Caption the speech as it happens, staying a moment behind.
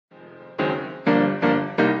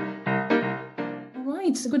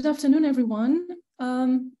Right, so good afternoon, everyone.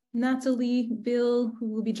 Natalie, Bill, who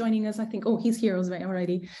will be joining us, I think, oh, he's here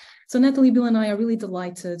already. So Natalie, Bill, and I are really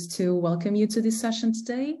delighted to welcome you to this session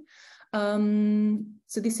today.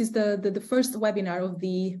 So this is the first webinar of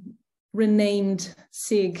the renamed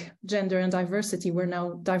SIG, Gender and Diversity. We're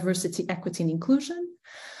now Diversity, Equity and Inclusion.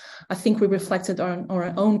 I think we reflected on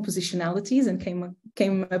our own positionalities and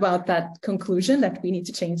came about that conclusion that we need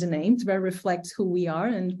to change the name to better reflect who we are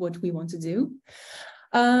and what we want to do.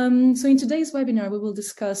 So in today's webinar, we will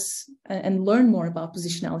discuss and learn more about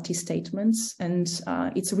positionality statements. And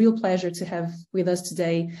it's a real pleasure to have with us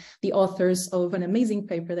today the authors of an amazing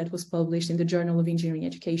paper that was published in the Journal of Engineering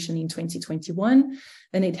Education in 2021.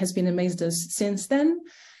 And it has been amazed us since then.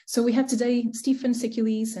 So we have today Stephen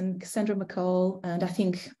Secules and Cassandra McCall, and I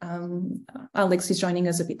think Alex is joining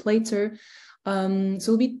us a bit later. So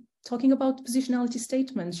we'll be talking about positionality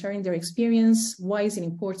statements, sharing their experience, why is it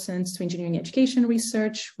important to engineering education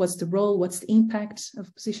research, what's the role, what's the impact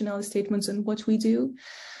of positionality statements and what we do.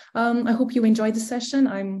 I hope you enjoyed the session.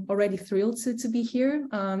 I'm already thrilled to be here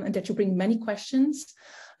and that you bring many questions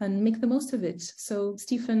and make the most of it. So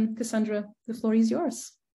Stephen, Cassandra, the floor is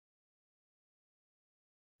yours.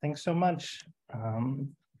 Thanks so much.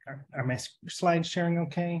 Are my slides sharing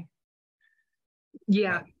okay?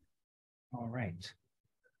 Yeah. All right.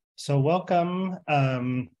 So welcome.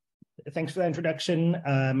 Thanks for the introduction.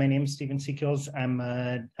 My name is Stephen Secules.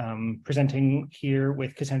 I'm presenting here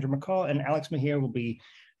with Cassandra McCall, and Alex Mejia will be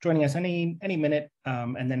joining us any minute,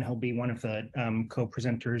 and then he'll be one of the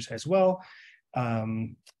co-presenters as well.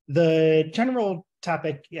 The general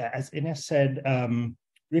topic, yeah, as Ines said,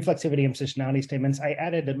 reflexivity and positionality statements. I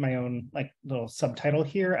added my own like little subtitle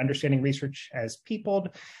here, understanding research as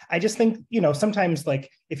peopled. I just think, sometimes like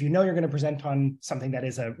if you know you're going to present on something that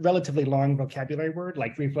is a relatively long vocabulary word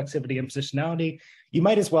like reflexivity and positionality, you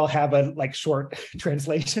might as well have a like short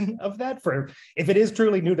translation of that. For if it is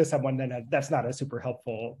truly new to someone, then that's not a super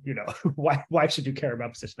helpful, why should you care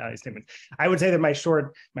about positionality statements? I would say that my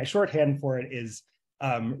shorthand for it is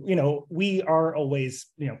we are always,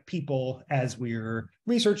 people as we're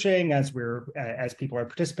researching, as people are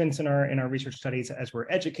participants in our research studies, as we're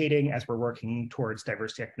educating, as we're working towards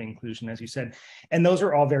diversity, equity, and inclusion, as you said. And those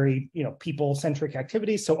are all very, people-centric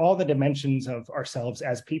activities. So all the dimensions of ourselves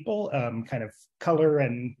as people kind of color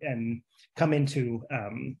and come into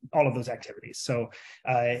all of those activities. So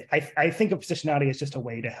I think of positionality as just a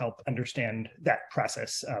way to help understand that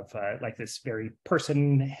process of like this very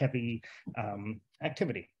person-heavy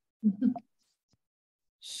activity. Mm-hmm.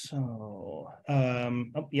 So,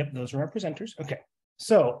 yep, those are our presenters. Okay,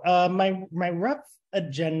 so my rough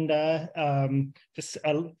agenda, just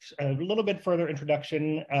a little bit further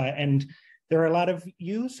introduction, and there are a lot of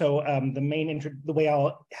you, so the way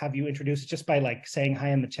I'll have you introduced is just by like saying hi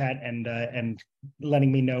in the chat and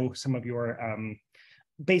letting me know some of your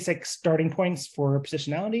basic starting points for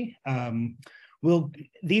positionality.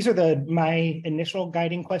 These are my initial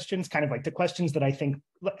guiding questions, kind of like the questions that I think,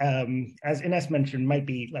 as Ines mentioned, might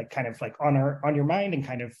be like kind of like on your mind and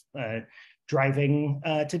kind of driving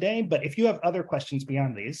today. But if you have other questions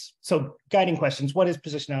beyond these, so guiding questions: what is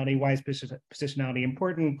positionality? Why is positionality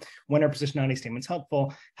important? When are positionality statements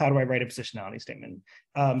helpful? How do I write a positionality statement?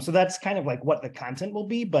 So that's kind of like what the content will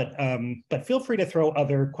be, but feel free to throw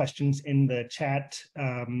other questions in the chat,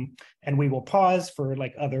 and we will pause for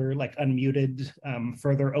like other like unmuted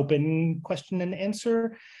further open question and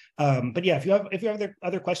answer. But yeah, if you have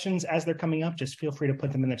other questions as they're coming up, just feel free to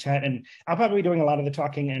put them in the chat, and I'll probably be doing a lot of the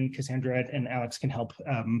talking, and Cassandra and Alex can help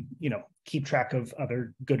keep track of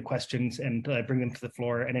other good questions and bring them to the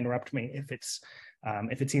floor and interrupt me if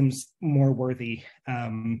it seems more worthy.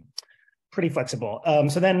 Pretty flexible.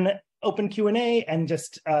 So then open Q&A, and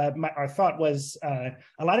just our thought was a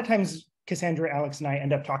lot of times Cassandra, Alex, and I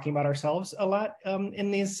end up talking about ourselves a lot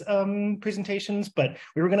in these presentations, but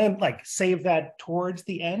we were going to like save that towards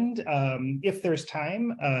the end if there's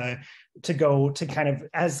time to go to kind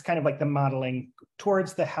of like the modeling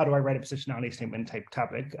towards the how do I write a positionality statement type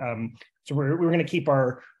topic. So we're going to keep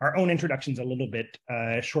our own introductions a little bit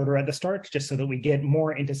shorter at the start, just so that we get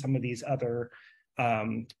more into some of these other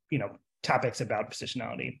topics about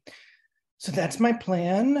positionality. So that's my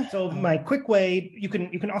plan. So my quick way, you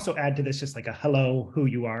can also add to this just like a hello, who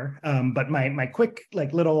you are. But my quick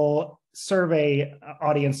like little survey,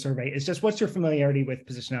 audience survey is just what's your familiarity with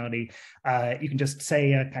positionality? You can just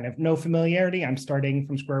say kind of no familiarity. I'm starting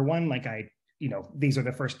from square one. Like these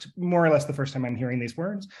are more or less the first time I'm hearing these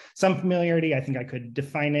words. Some familiarity, I think I could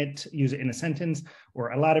define it, use it in a sentence,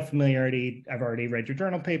 or a lot of familiarity. I've already read your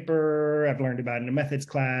journal paper. I've learned about it in a methods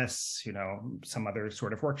class, some other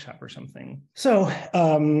sort of workshop or something. So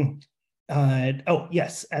Oh,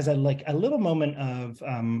 yes, as a little moment of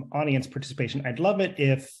audience participation, I'd love it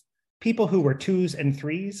if people who were 2s and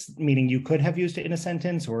 3s, meaning you could have used it in a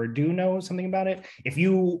sentence or do know something about it, if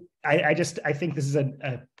you, I think this is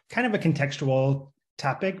a kind of a contextual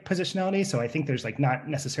topic, positionality, so I think there's like not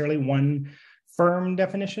necessarily one firm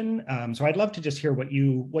definition. So I'd love to just hear what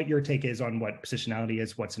your take is on what positionality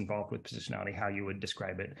is, what's involved with positionality, how you would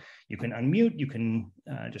describe it. You can unmute, you can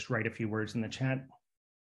just write a few words in the chat.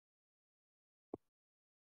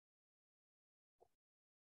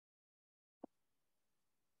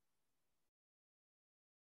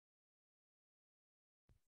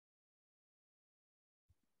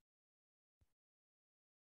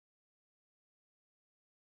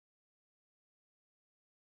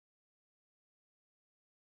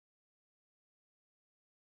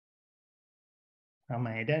 How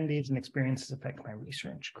my identities and experiences affect my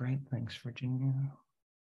research. Great, thanks, Virginia.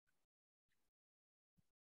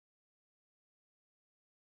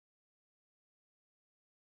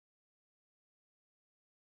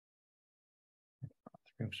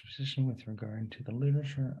 Group's position with regard to the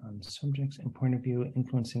literature on subjects and point of view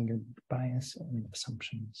influencing your bias and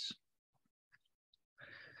assumptions.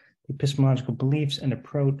 Epistemological beliefs and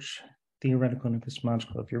approach, theoretical and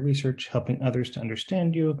epistemological of your research, helping others to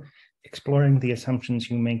understand you, exploring the assumptions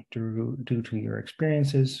you make due to your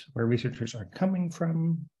experiences, where researchers are coming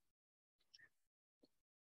from.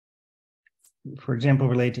 For example,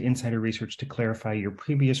 related to insider research to clarify your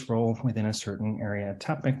previous role within a certain area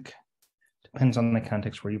topic. Depends on the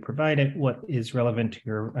context where you provide it, what is relevant to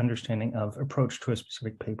your understanding of approach to a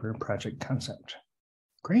specific paper project concept.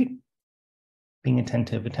 Great. Being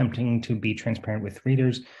attentive, attempting to be transparent with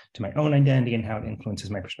readers to my own identity and how it influences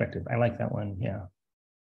my perspective. I like that one, yeah.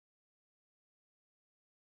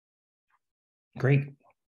 Great.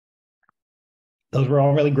 Those were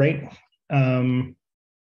all really great. It's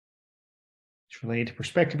related to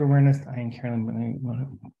perspective awareness. I and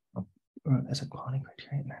Carolyn as a quality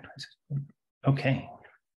criterion. Okay.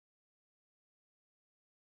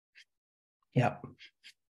 Yep.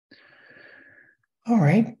 All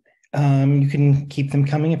right. You can keep them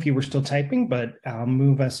coming if you were still typing, but I'll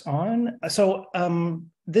move us on. So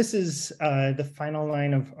this is the final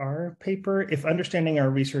line of our paper. If understanding our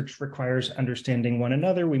research requires understanding one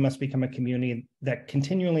another, we must become a community that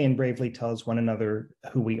continually and bravely tells one another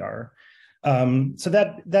who we are. So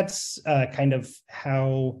that's kind of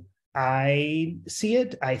how I see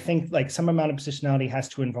it. I think like some amount of positionality has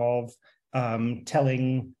to involve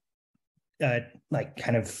telling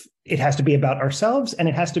it has to be about ourselves, and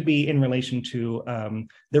it has to be in relation to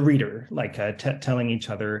the reader, like telling each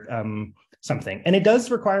other something. And it does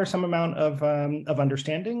require some amount of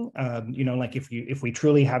understanding. Like if we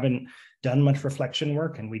truly haven't done much reflection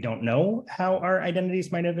work and we don't know how our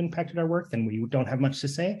identities might have impacted our work, then we don't have much to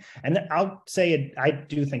say. And I'll say it, I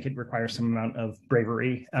do think it requires some amount of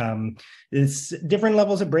bravery. It's different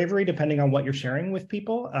levels of bravery depending on what you're sharing with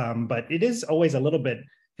people, but it is always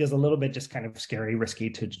feels a little bit just kind of scary, risky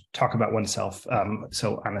to talk about oneself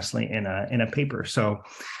so honestly in a paper. So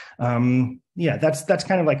yeah, that's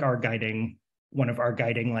kind of like one of our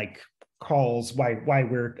guiding like calls, why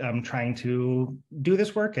we're trying to do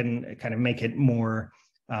this work and kind of make it more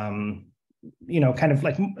kind of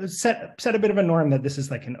like set a bit of a norm that this is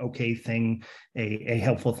like an okay thing, a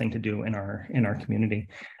helpful thing to do in our community.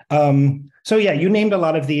 So yeah, you named a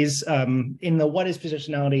lot of these in the what is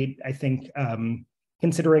positionality. I think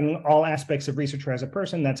considering all aspects of researcher as a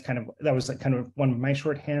person, that was like kind of one of my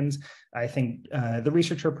shorthands. I think the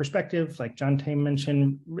researcher perspective, like John Tame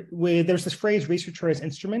mentioned, there's this phrase researcher as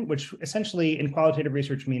instrument, which essentially in qualitative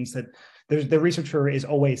research means that the researcher is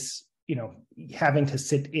always having to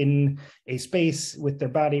sit in a space with their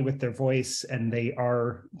body, with their voice, and they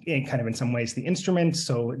are kind of in some ways the instrument.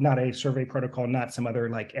 So not a survey protocol, not some other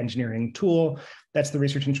like engineering tool. That's the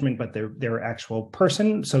research instrument, but they're actual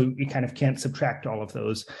person. So you kind of can't subtract all of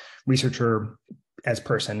those researcher as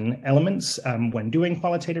person elements when doing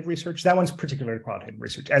qualitative research. That one's particularly qualitative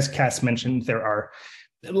research. As Cass mentioned, there are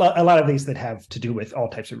a lot of these that have to do with all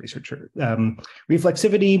types of researcher.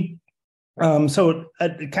 Reflexivity. So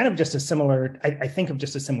kind of just a similar, I think of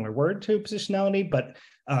just a similar word to positionality, but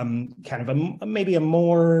kind of maybe a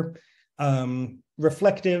more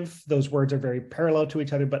reflective, those words are very parallel to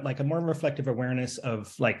each other, but like a more reflective awareness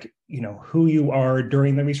of like, who you are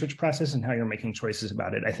during the research process and how you're making choices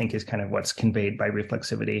about it, I think is kind of what's conveyed by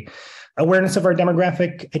reflexivity. Awareness of our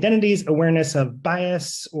demographic identities, awareness of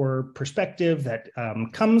bias or perspective that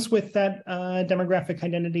comes with that demographic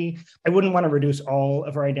identity. I wouldn't want to reduce all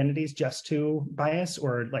of our identities just to bias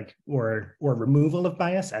or removal of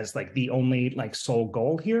bias as like the only like sole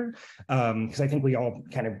goal here, because I think we all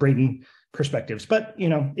kind of bring perspectives. But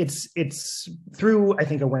it's through, I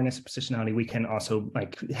think, awareness of positionality, we can also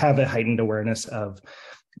like have a heightened awareness of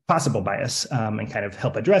possible bias and kind of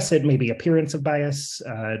help address it, maybe appearance of bias,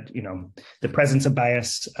 the presence of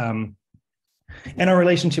bias, and our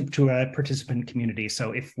relationship to a participant community.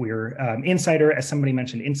 So if we're insider, as somebody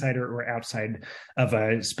mentioned, insider or outside of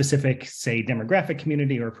a specific, say, demographic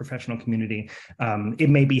community or professional community, it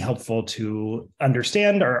may be helpful to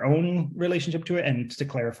understand our own relationship to it and to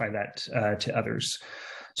clarify that to others.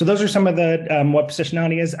 So those are some of the what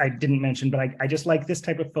positionality is. I didn't mention, but I just like this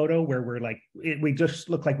type of photo where we're like, we just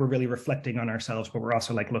look like we're really reflecting on ourselves, but we're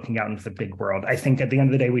also like looking out into the big world. I think at the end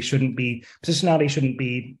of the day, positionality shouldn't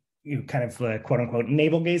be kind of quote unquote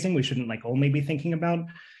navel gazing. We shouldn't like only be thinking about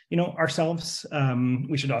ourselves.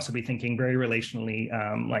 We should also be thinking very relationally,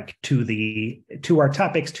 like to our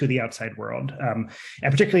topics, to the outside world, and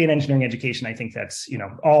particularly in engineering education. I think that's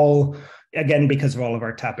all, again, because of all of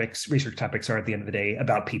our topics, research topics are at the end of the day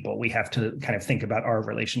about people. We have to kind of think about our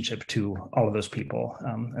relationship to all of those people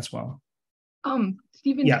as well.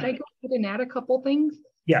 Stephen, Can I go ahead and add a couple things?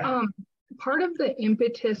 Yeah. Part of the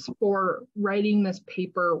impetus for writing this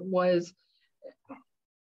paper was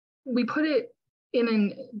we put it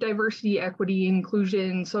in a diversity, equity,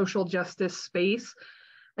 inclusion, social justice space.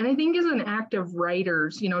 And I think as an act of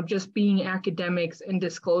writers, just being academics and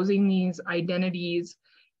disclosing these identities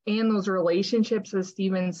and those relationships, as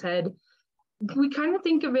Stephen said, we kind of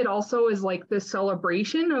think of it also as like the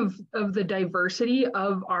celebration of the diversity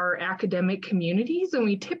of our academic communities. And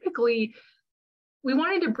we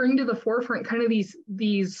wanted to bring to the forefront kind of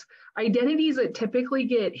these identities that typically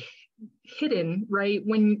get hidden, right?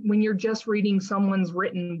 When you're just reading someone's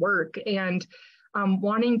written work, and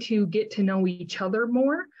wanting to get to know each other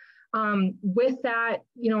more. With that,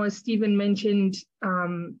 as Stephen mentioned,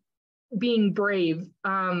 being brave.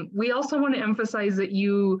 We also want to emphasize that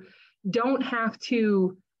you don't have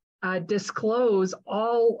to disclose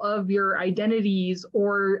all of your identities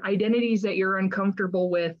or identities that you're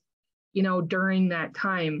uncomfortable with during that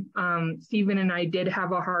time. Stephen and I did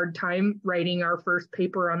have a hard time writing our first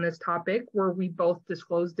paper on this topic, where we both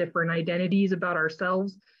disclosed different identities about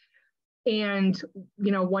ourselves and,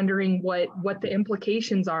 wondering what the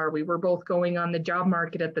implications are. We were both going on the job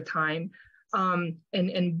market at the time,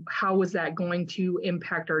 and how was that going to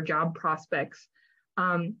impact our job prospects?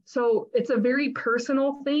 So it's a very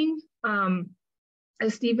personal thing,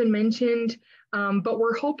 as Stephen mentioned, but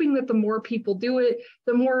we're hoping that the more people do it,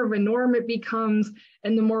 the more of a norm it becomes,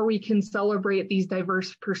 and the more we can celebrate these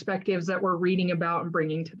diverse perspectives that we're reading about and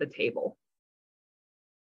bringing to the table.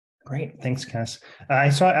 Great, thanks, Cass. I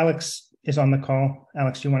saw Alex is on the call.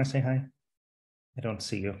 Alex, do you want to say hi? I don't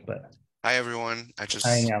see you, but. Hi, everyone.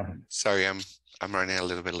 Sorry, I'm running a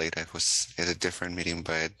little bit late. I was at a different meeting,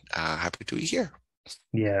 but happy to be here.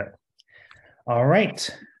 Yeah. All right.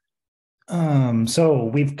 So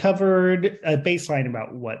we've covered a baseline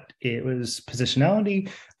about what it was positionality.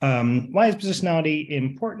 Why is positionality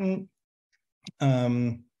important?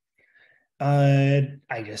 I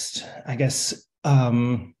guess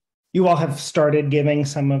you all have started giving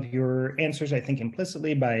some of your answers, I think,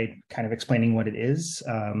 implicitly by kind of explaining what it is,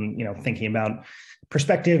 thinking about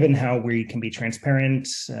perspective and how we can be transparent,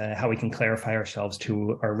 how we can clarify ourselves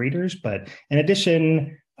to our readers. But in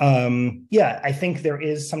addition, I think there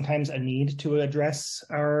is sometimes a need to address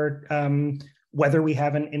our whether we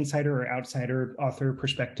have an insider or outsider author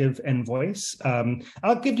perspective and voice.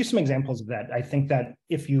 I'll give you some examples of that. I think that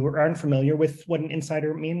if you aren't familiar with what an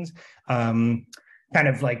insider means, kind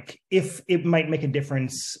of like if it might make a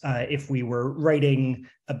difference if we were writing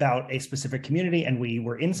about a specific community and we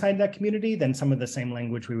were inside that community, then some of the same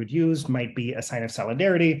language we would use might be a sign of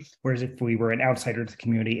solidarity. Whereas if we were an outsider to the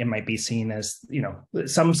community, it might be seen as,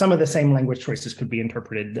 some of the same language choices could be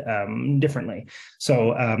interpreted differently.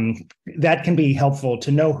 So that can be helpful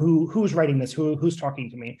to know who's writing this, who's talking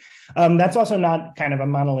to me. That's also not kind of a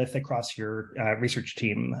monolith across your research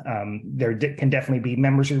team. There can definitely be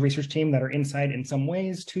members of your research team that are inside in some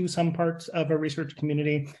ways to some parts of a research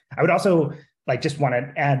community. I would also just want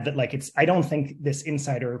to add that I don't think this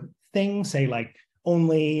insider thing, say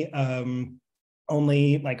only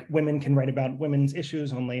women can write about women's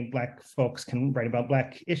issues, only Black folks can write about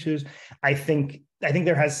Black issues. I think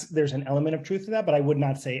there's an element of truth to that, but I would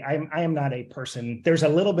not say I am not a person. There's a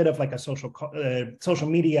little bit of a social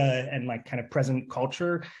media and kind of present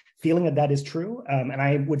culture feeling that is true. And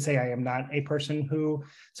I would say I am not a person who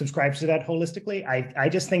subscribes to that holistically. I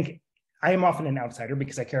just think I am often an outsider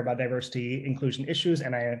because I care about diversity, inclusion issues,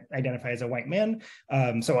 and I identify as a white man.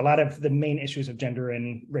 So a lot of the main issues of gender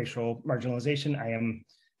and racial marginalization, I am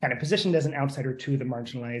kind of positioned as an outsider to the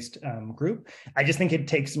marginalized group. I just think it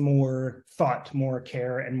takes more thought, more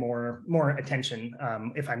care, and more attention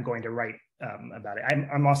if I'm going to write about it.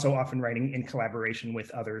 I'm also often writing in collaboration with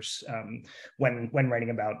others when writing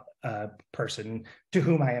about a person to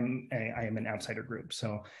whom I am an outsider group.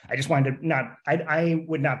 So I just wanted to I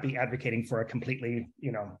would not be advocating for a completely,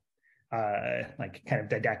 like kind of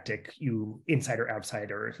didactic insider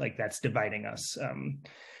outsider, like that's dividing us.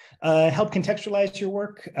 Help contextualize your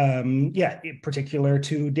work, particular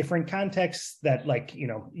to different contexts that, like,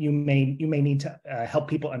 you may need to help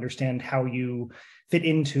people understand how you fit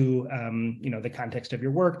into the context of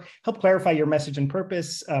your work. Help clarify your message and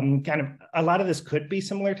purpose. Kind of a lot of this could be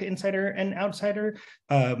similar to insider and outsider,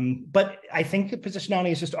 but I think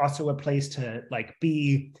positionality is just also a place to like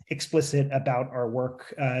be explicit about our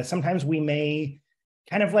work. Sometimes we may,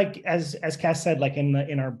 kind of like as Cass said, like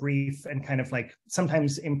in our brief, and kind of like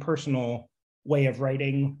sometimes impersonal way of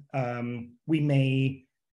writing, we may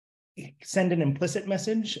send an implicit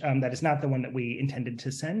message that is not the one that we intended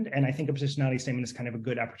to send. And I think a positionality statement is kind of a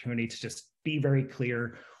good opportunity to just be very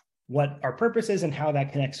clear what our purpose is and how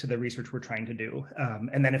that connects to the research we're trying to do.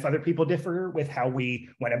 And then if other people differ with how we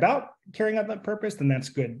went about carrying out that purpose, then that's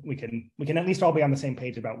good. We can at least all be on the same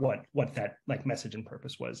page about what that like message and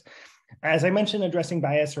purpose was. As I mentioned, addressing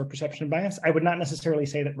bias or perception of bias, I would not necessarily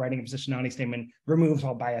say that writing a positionality statement removes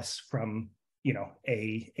all bias from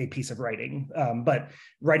a piece of writing, but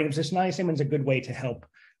writing a positionality statement is a good way to help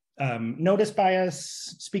notice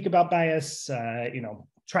bias, speak about bias,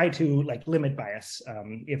 try to like limit bias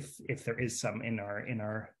if there is some in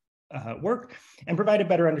our work, and provide a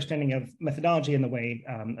better understanding of methodology and the way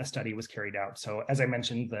a study was carried out. So as I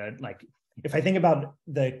mentioned, if I think about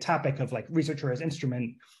the topic of like researcher as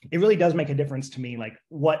instrument, it really does make a difference to me, like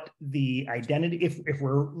what the identity, if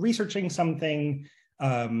we're researching something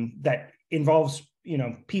that involves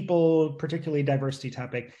people, particularly diversity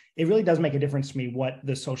topic, it really does make a difference to me what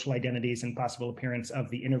the social identities and possible appearance of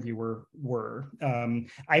the interviewer were.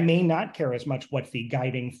 I may not care as much what the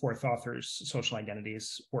guiding fourth author's social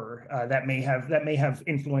identities were. That may have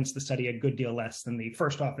influenced the study a good deal less than the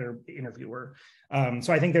first author interviewer.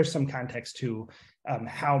 So I think there's some context to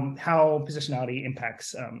how positionality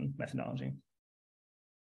impacts methodology.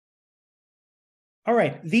 All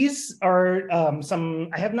right, these are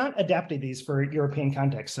I have not adapted these for European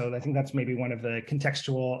context, so I think that's maybe one of the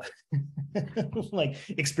contextual like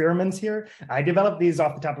experiments here. I developed these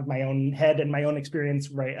off the top of my own head and my own experience,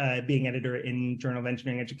 being editor in Journal of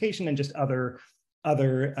Engineering Education and just other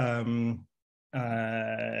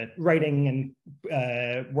writing and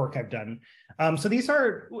work I've done. So these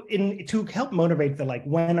are to help motivate the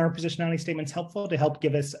when are positionality statements helpful, to help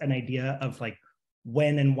give us an idea of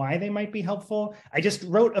when and why they might be helpful. I just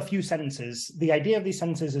wrote a few sentences. The idea of these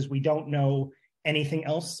sentences is we don't know anything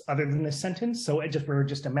else other than this sentence. So we're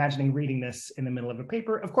just imagining reading this in the middle of a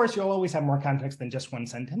paper. Of course, you'll always have more context than just one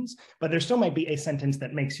sentence, but there still might be a sentence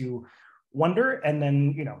that makes you wonder. And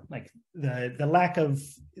then, the lack of,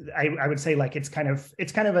 I would say it's kind of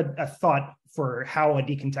a thought for how a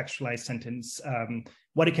decontextualized sentence,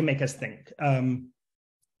 what it can make us think.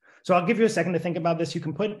 So I'll give you a second to think about this. You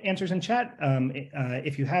can put answers in chat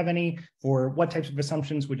if you have any, for what types of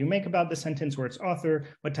assumptions would you make about the sentence or its author?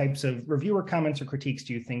 What types of reviewer comments or critiques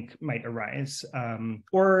do you think might arise?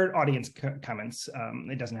 Or audience comments.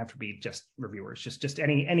 It doesn't have to be just reviewers, just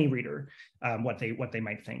any reader, what they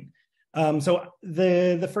might think. So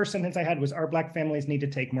the first sentence I had was, our Black families need to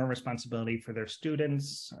take more responsibility for their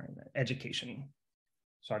students' education.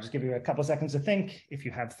 So I'll just give you a couple seconds to think. If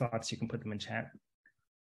you have thoughts, you can put them in chat.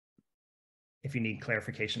 If you need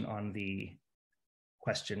clarification on the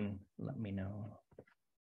question, let me know.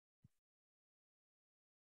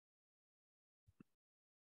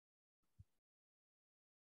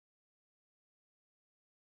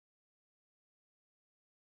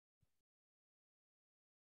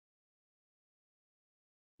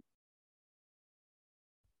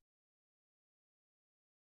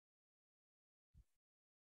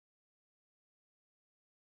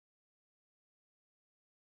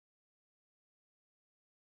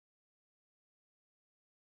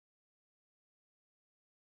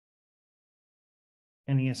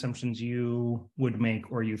 Any assumptions you would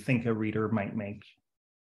make or you think a reader might make?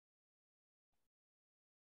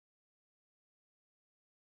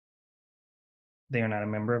 They are not a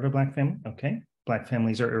member of a Black family. Okay. Black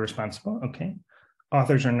families are irresponsible. Okay.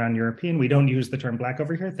 Authors are non-European. We don't use the term Black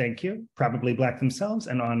over here. Thank you. Probably Black themselves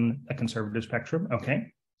and on a conservative spectrum.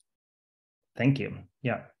 Okay. Thank you.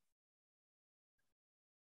 Yeah.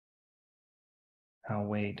 I'll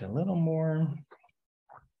wait a little more.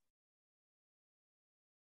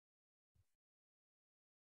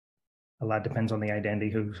 A lot depends on the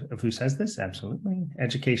identity of who says this. Absolutely.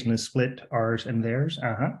 Education is split, ours and theirs.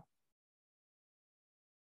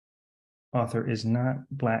 Author is not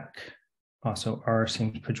Black. Also, R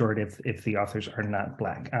seems pejorative if the authors are not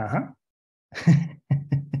Black.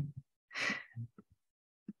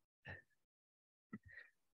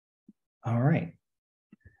 All right.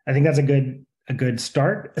 I think that's a good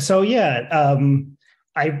start. So yeah,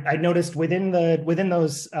 I noticed within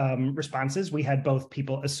those responses, we had both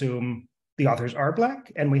people assume the authors are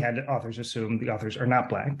Black, and we had authors assume the authors are not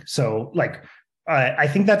Black. So like, I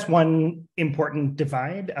think that's one important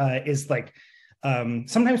divide, is like,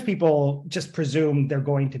 sometimes people just presume they're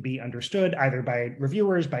going to be understood either by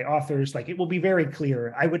reviewers, by authors. Like, it will be very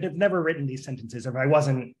clear. I would have never written these sentences if I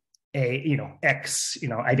wasn't a X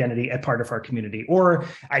identity a part of our community, or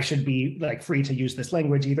I should be like free to use this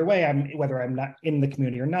language either way, whether I'm not in the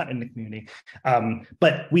community or not in the community.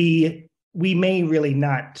 But we may really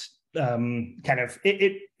not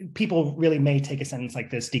people really may take a sentence like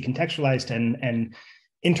this decontextualized and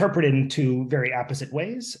interpret it into very opposite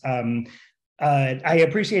ways. I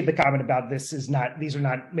appreciate the comment about these are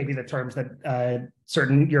not maybe the terms that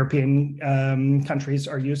certain European countries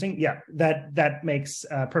are using. Yeah, that makes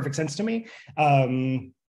perfect sense to me.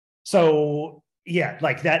 So yeah,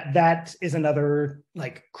 like that is another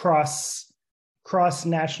like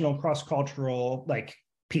cross-national, cross-cultural like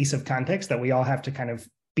piece of context that we all have to kind of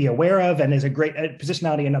be aware of, and is a great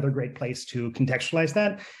positionality, another great place to contextualize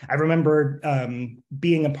that. I remember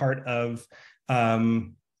being a part of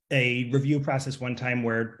a review process one time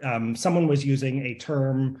where someone was using a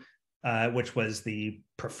term which was the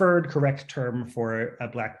preferred correct term for a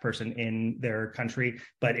Black person in their country,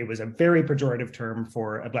 but it was a very pejorative term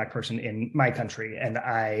for a Black person in my country. And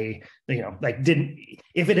I,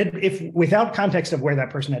 if without context of where that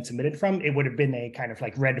person had submitted from, it would have been a kind of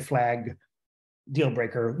like red flag deal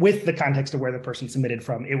breaker. With the context of where the person submitted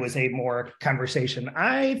from, it was a more conversation.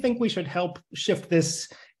 I think we should help shift this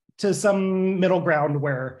to some middle ground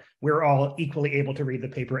where we're all equally able to read the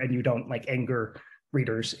paper and you don't like anger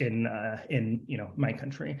readers in my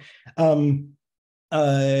country. And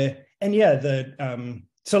yeah,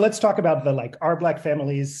 so let's talk about the like, our Black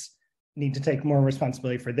families need to take more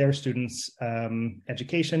responsibility for their students'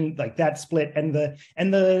 education, like that split, and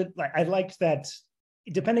the like, I liked that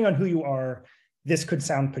depending on who you are, this could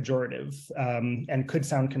sound pejorative and could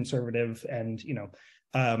sound conservative, and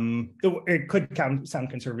it could sound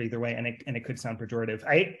conservative either way, and it could sound pejorative.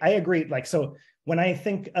 I agree. Like, so when I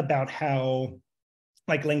think about how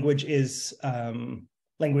like language is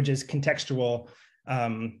contextual,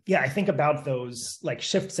 yeah, I think about those like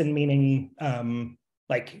shifts in meaning.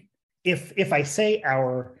 Like if I say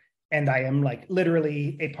our and I am like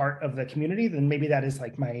literally a part of the community, then maybe that is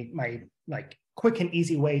like my like quick and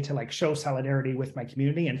easy way to like show solidarity with my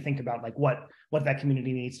community and think about like what that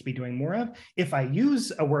community needs to be doing more of. If I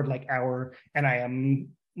use a word like our and I am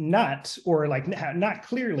not, or like not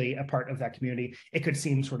clearly a part of that community, it could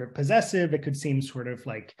seem sort of possessive. It could seem sort of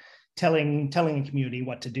like telling a community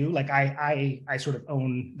what to do. Like I sort of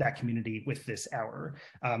own that community with this our.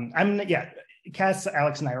 Cass,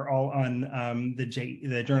 Alex, and I are all on the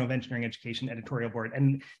Journal of Engineering Education editorial board,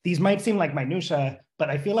 and these might seem like minutia,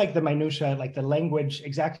 but I feel like the minutia, like the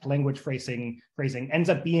exact language phrasing ends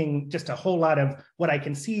up being just a whole lot of what I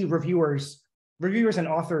can see reviewers and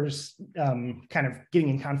authors kind of getting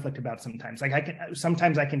in conflict about sometimes. Like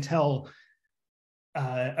sometimes I can tell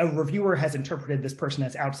a reviewer has interpreted this person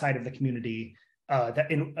as outside of the community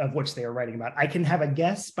of which they are writing about. I can have a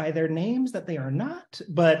guess by their names that they are not,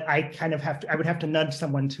 but I would have to nudge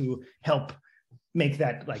someone to help make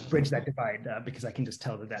that, like, bridge that divide, because I can just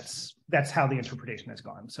tell that that's how the interpretation has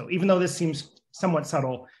gone. So even though this seems somewhat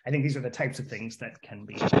subtle, I think these are the types of things that can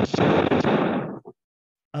be.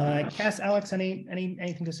 Cass, Alex,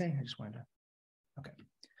 anything to say? I just wanted to. Okay.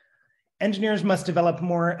 Engineers must develop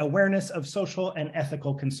more awareness of social and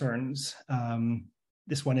ethical concerns.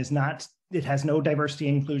 This one is not, it has no diversity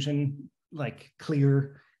inclusion, like,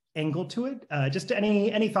 clear angle to it. Just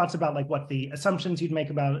any thoughts about like what the assumptions you'd make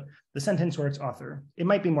about the sentence or its author? It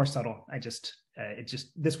might be more subtle.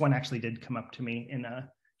 This one actually did come up to me in a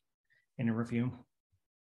review.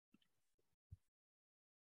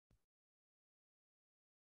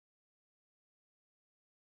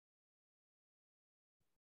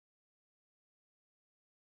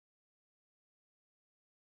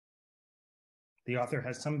 The author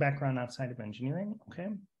has some background outside of engineering. Okay.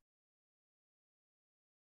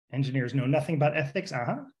 Engineers know nothing about ethics.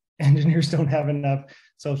 Engineers don't have enough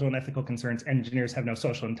social and ethical concerns. Engineers have no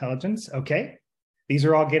social intelligence. Okay. These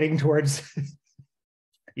are all getting towards,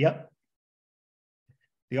 yep.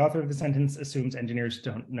 The author of the sentence assumes engineers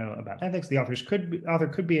don't know about ethics. The author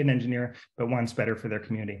could be an engineer, but wants better for their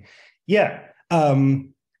community. Yeah.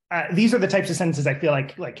 These are the types of sentences I feel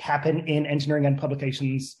like happen in engineering and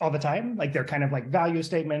publications all the time. Like they're kind of like value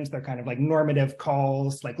statements. They're kind of like normative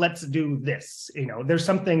calls, like let's do this. You know, there's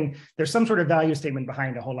some sort of value statement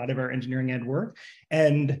behind a whole lot of our engineering ed work.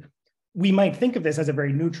 And we might think of this as a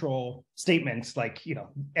very neutral statement, like, you know,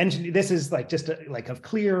 this is like just of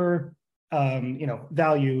clear, you know,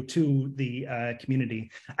 value to the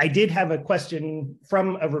community. I did have a question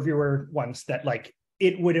from a reviewer once that like,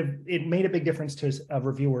 it made a big difference to a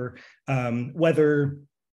reviewer whether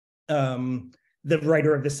the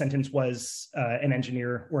writer of this sentence was an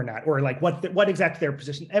engineer or not, or like what exactly their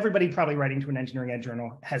position. Everybody probably writing to an engineering ed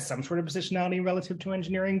journal has some sort of positionality relative to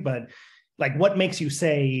engineering, but like what makes you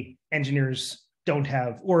say engineers don't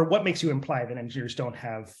have, or what makes you imply that engineers don't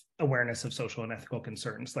have awareness of social and ethical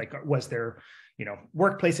concerns? Like, was there, you know,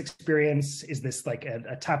 workplace experience? Is this like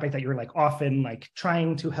a topic that you're like often like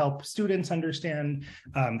trying to help students understand?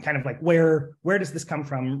 Kind of like where does this come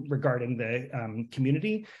from regarding the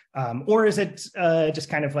community? Or is it just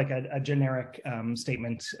kind of like a generic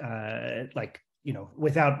statement, like, you know,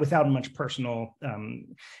 without much personal,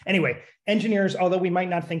 anyway, engineers, although we might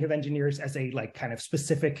not think of engineers as a like kind of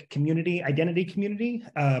specific community, identity community,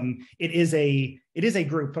 it is a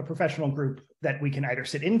group, a professional group that we can either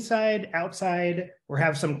sit inside, outside, or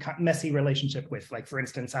have some messy relationship with. Like, for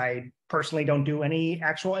instance, I personally don't do any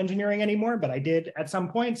actual engineering anymore, but I did at some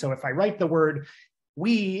point. So if I write the word,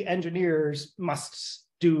 we engineers must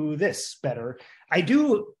do this better, I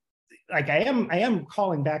do, like, I am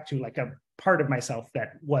calling back to like a part of myself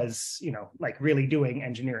that was, you know, like really doing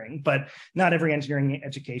engineering, but not every engineering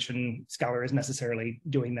education scholar is necessarily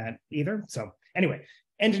doing that either. So anyway,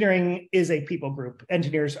 engineering is a people group.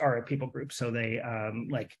 Engineers are a people group. So they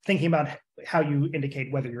like thinking about how you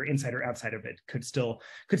indicate whether you're inside or outside of it could still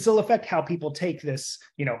affect how people take this.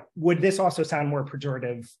 You know, would this also sound more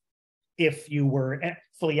pejorative if you were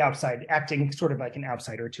fully outside, acting sort of like an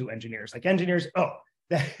outsider to engineers? Like engineers, oh,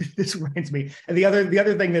 this reminds me. And the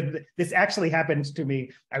other thing that this actually happened to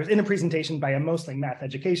me, I was in a presentation by a mostly math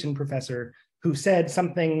education professor who said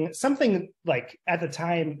something like, at the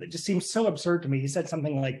time, it just seems so absurd to me. He said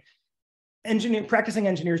something like, practicing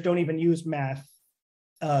engineers don't even use math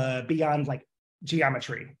beyond like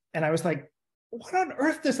geometry. And I was like, what on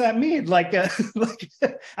earth does that mean? Like,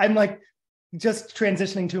 I'm like, just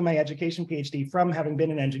transitioning to my education PhD from having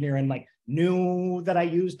been an engineer and like knew that I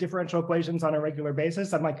used differential equations on a regular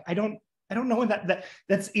basis. I'm like, I don't know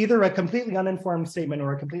that's either a completely uninformed statement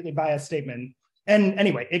or a completely biased statement. And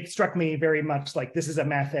anyway, it struck me very much like this is a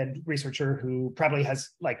math ed researcher who probably has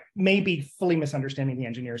like maybe fully misunderstanding the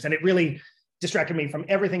engineers. And it really distracted me from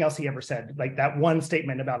everything else he ever said. Like that one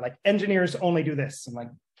statement about like engineers only do this. I'm like,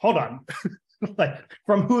 hold on, like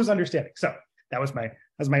from whose understanding? So that was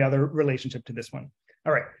my other relationship to this one.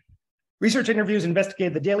 All right. Research interviews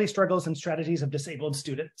investigated the daily struggles and strategies of disabled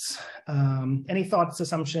students. Any thoughts,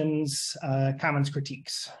 assumptions, comments,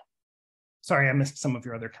 critiques? Sorry, I missed some of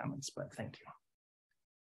your other comments, but thank you.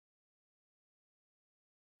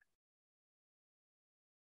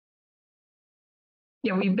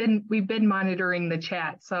 Yeah, we've been monitoring the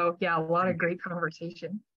chat. So yeah, a lot of great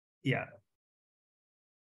conversation. Yeah.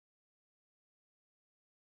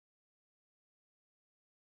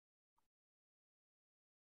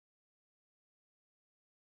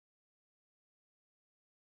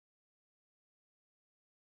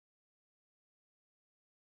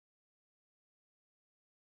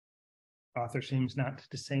 Author seems not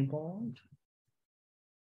disabled.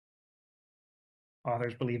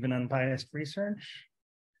 Authors believe in unbiased research.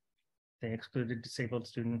 They excluded disabled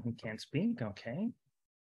student who can't speak. Okay.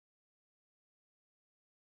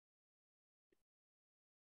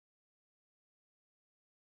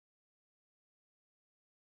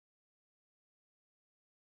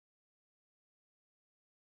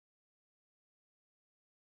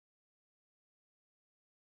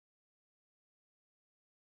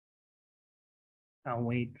 I'll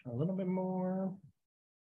wait a little bit more.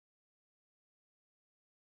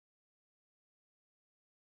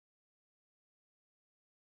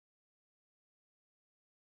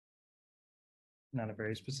 Not a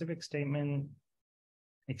very specific statement.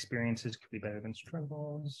 Experiences could be better than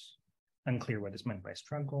struggles. Unclear what is meant by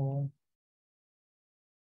struggle.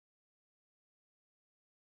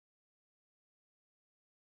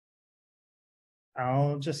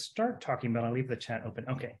 I'll just start talking, but I'll leave the chat open.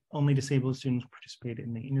 Okay, only disabled students participate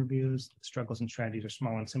in the interviews. The struggles and strategies are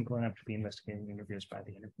small and simple enough to be investigated in interviews by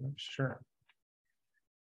the interviewers. Sure.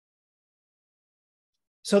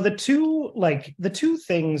 So the two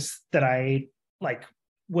things that I like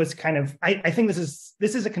was kind of, I think this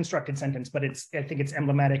is a constructed sentence, but I think it's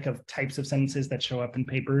emblematic of types of sentences that show up in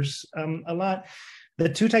papers a lot. The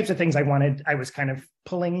two types of things I was kind of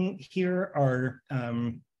pulling here are,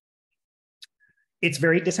 it's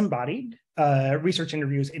very disembodied, research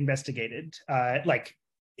interviews investigated, like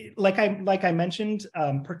I mentioned,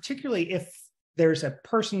 particularly if there's a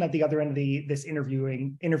person at the other end of this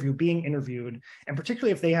interview being interviewed, and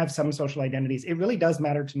particularly if they have some social identities, it really does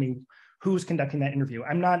matter to me who's conducting that interview.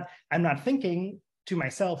 I'm not thinking to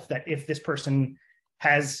myself that if this person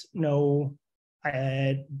has no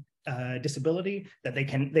disability, that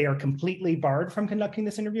they are completely barred from conducting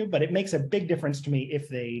this interview. But it makes a big difference to me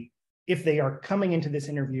if they are coming into this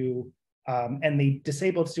interview and the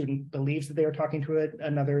disabled student believes that they are talking to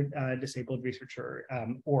another disabled researcher,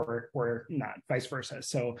 or not, vice versa.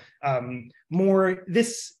 So more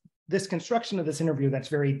this construction of this interview that's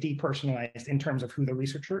very depersonalized in terms of who the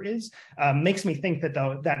researcher is makes me think that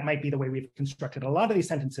that might be the way we've constructed a lot of these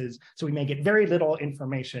sentences. So we may get very little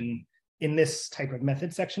information in this type of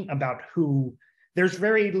method section about who. There's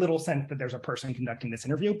very little sense that there's a person conducting this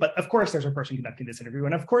interview, but of course there's a person conducting this interview.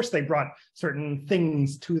 And of course they brought certain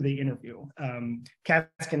things to the interview. Cass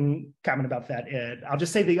can comment about that. I'll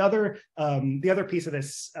just say the other piece of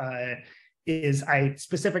this is I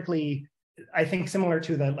think similar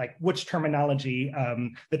to the, like, which terminology,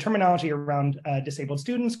 the terminology around disabled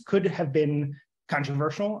students could have been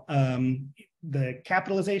controversial. The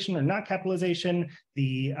capitalization or not capitalization,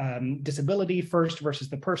 the disability first versus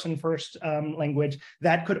the person first language,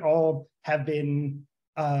 that could all have been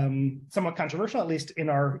somewhat controversial, at least in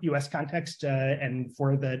our US context and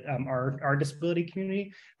for our disability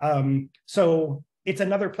community. So it's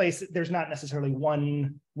another place, there's not necessarily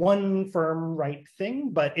one firm right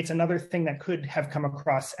thing, but it's another thing that could have come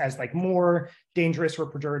across as like more dangerous or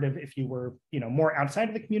pejorative if you were, more outside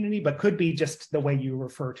of the community, but could be just the way you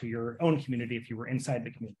refer to your own community if you were inside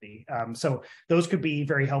the community. So those could be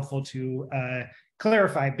very helpful to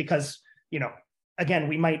clarify, because, again,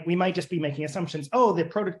 we might just be making assumptions. Oh,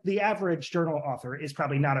 the average journal author is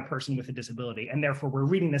probably not a person with a disability, and therefore we're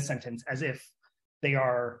reading this sentence as if they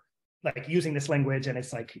are like using this language and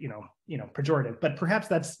it's like, pejorative, but perhaps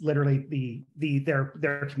that's literally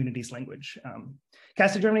their community's language.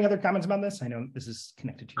 Cass, did you have any other comments about this? I know this is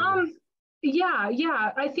connected to you. Yeah.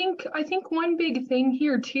 I think one big thing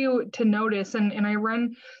here too to notice, and I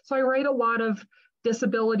write a lot of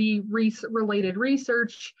disability related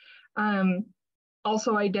research,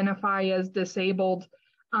 also identify as disabled.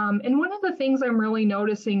 And one of the things I'm really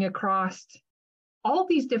noticing across all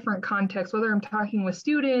these different contexts, whether I'm talking with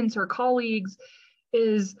students or colleagues,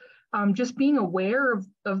 is just being aware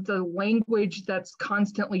of the language that's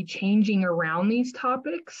constantly changing around these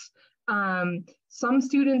topics. Some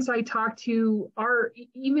students I talk to are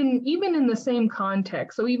even in the same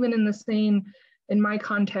context. So even in my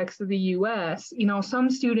context of the US,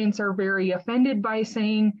 some students are very offended by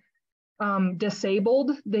saying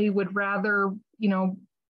disabled. They would rather,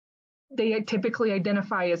 they typically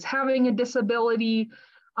identify as having a disability.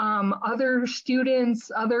 Other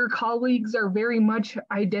students, other colleagues are very much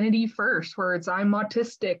identity first, where it's I'm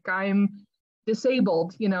autistic, I'm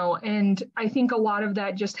disabled, and I think a lot of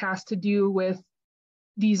that just has to do with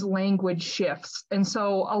these language shifts. And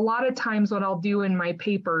so a lot of times what I'll do in my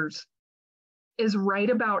papers is write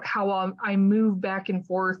about how I move back and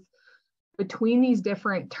forth between these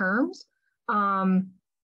different terms, and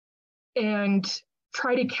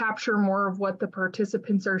try to capture more of what the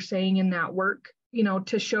participants are saying in that work,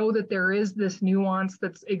 to show that there is this nuance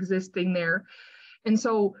that's existing there. And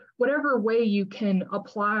so whatever way you can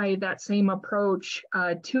apply that same approach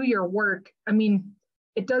to your work, I mean,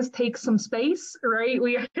 it does take some space, right?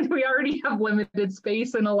 We already have limited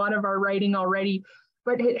space in a lot of our writing already,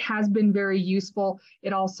 but it has been very useful.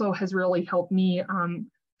 It also has really helped me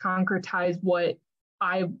concretize what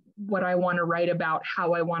I want to write about,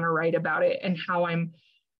 how I want to write about it, and how I'm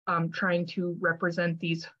trying to represent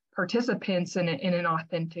these participants in an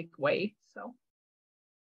authentic way. So.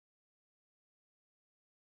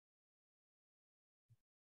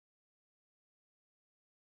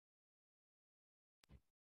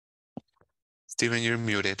 Stephen, you're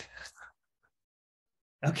muted.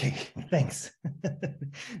 Okay, thanks.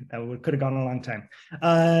 That could have gone a long time.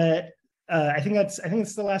 I think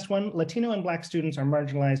it's the last one. Latino and Black students are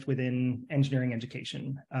marginalized within engineering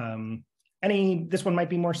education. This one might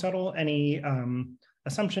be more subtle. Any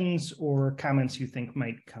assumptions or comments you think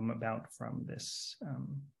might come about from this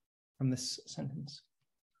sentence?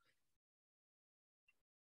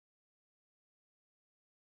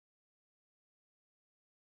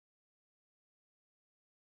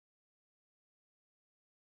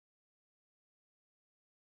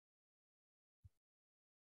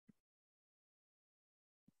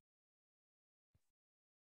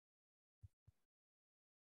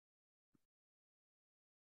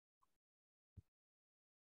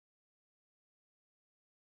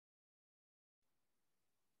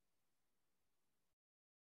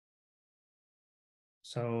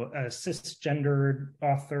 So cisgendered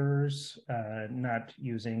authors not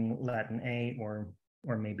using Latin A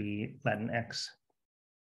or maybe Latin X.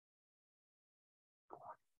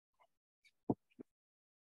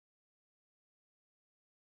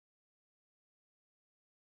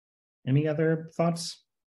 Any other thoughts?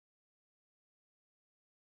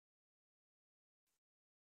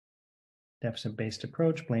 Deficit-based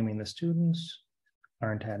approach, blaming the students,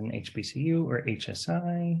 aren't at an HBCU or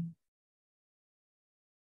HSI.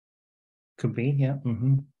 Could be, yeah.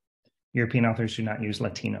 European authors do not use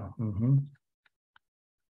Latino.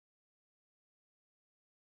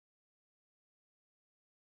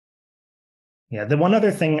 Yeah, the one other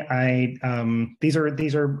thing these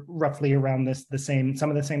are roughly around some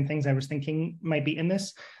of the same things I was thinking might be in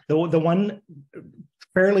this. The one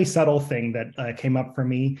fairly subtle thing that came up for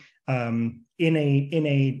me in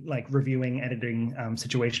a like reviewing editing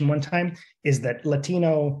situation one time is that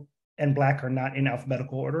Latino and Black are not in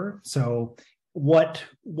alphabetical order. So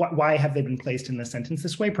why have they been placed in the sentence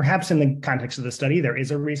this way? Perhaps in the context of the study, there is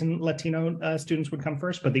a reason Latino students would come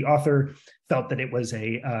first, but the author felt that it was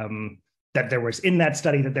that there was in that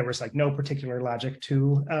study that there was like no particular logic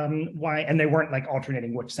to why, and they weren't like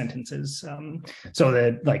alternating which sentences. So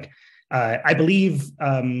that like I believe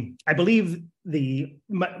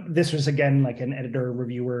this was again like an editor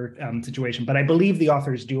reviewer situation, but I believe the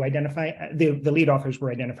authors do identify the lead authors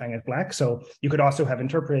were identifying as Black. So you could also have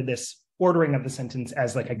interpreted this ordering of the sentence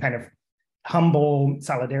as like a kind of humble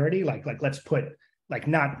solidarity, like let's put like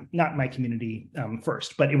not my community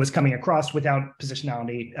first, but it was coming across without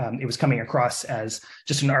positionality. It was coming across as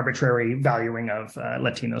just an arbitrary valuing of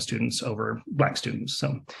Latino students over Black students.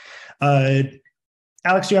 So,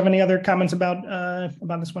 Alex, do you have any other comments about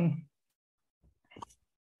this one?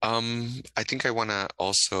 I think I want to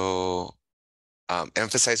also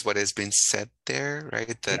emphasize what has been said there,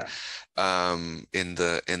 right? That in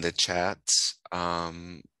the chat,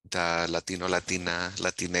 the Latino,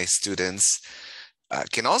 Latina students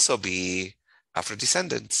can also be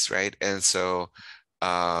Afro-descendants, right? And so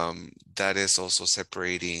that is also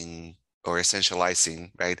separating or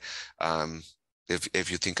essentializing, right?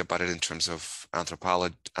 If you think about it in terms of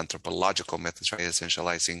anthropological methods, right?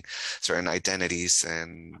 Essentializing certain identities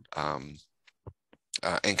and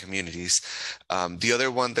communities. The other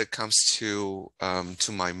one that comes to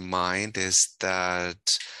my mind is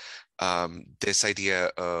that this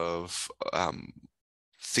idea of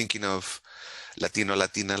thinking of Latino,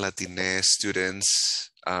 Latina students,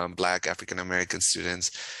 Black, African-American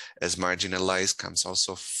students as marginalized comes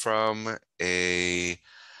also from a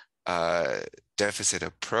deficit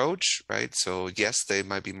approach, right? So yes, they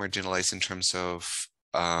might be marginalized in terms of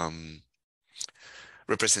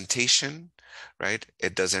representation, right?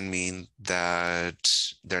 It doesn't mean that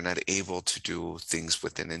they're not able to do things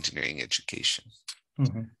within engineering education.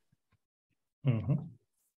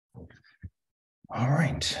 All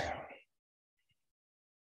right.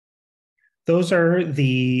 Those are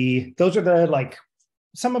the like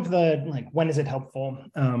some of the like when is it helpful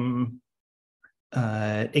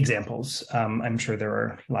examples. I'm sure there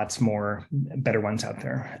are lots more better ones out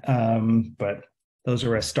there, but those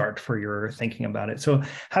are a start for your thinking about it. So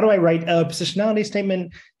how do I write a positionality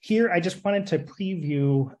statement? Here, I just wanted to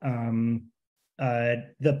preview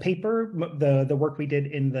the paper, the work we did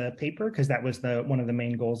in the paper, because that was one of the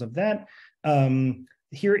main goals of that.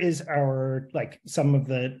 Here is our like some of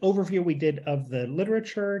the overview we did of the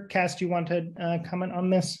literature. Cass, do you want to comment on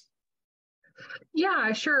this?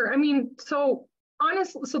 Yeah, sure. I mean, so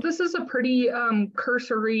honestly, so this is a pretty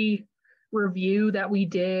cursory review that we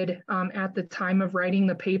did at the time of writing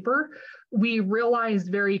the paper. We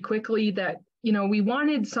realized very quickly that, you know, we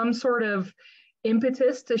wanted some sort of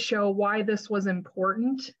impetus to show why this was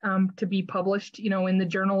important to be published, you know, in the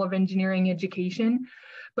Journal of Engineering Education,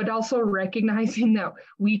 but also recognizing that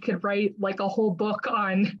we could write like a whole book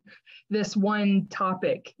on this one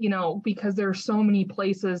topic, you know, because there are so many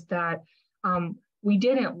places that we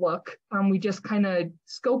didn't look. We just kind of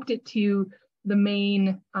scoped it to the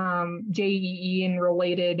main JEE and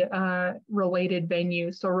related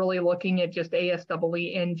venues. So really looking at just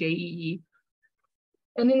ASEE and JEE.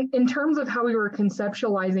 And in terms of how we were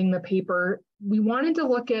conceptualizing the paper, we wanted to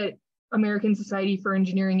look at American Society for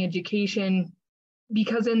Engineering Education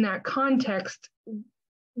because in that context,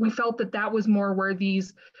 we felt that that was more where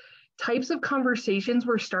these types of conversations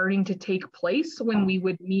were starting to take place when we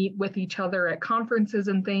would meet with each other at conferences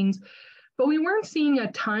and things. But we weren't seeing a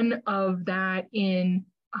ton of that in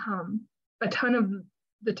a ton of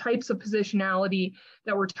the types of positionality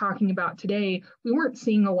that we're talking about today. We weren't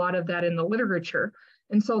seeing a lot of that in the literature.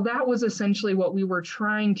 And so that was essentially what we were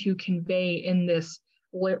trying to convey in this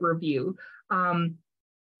lit review.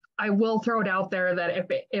 I will throw it out there that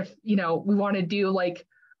if you know, we want to do like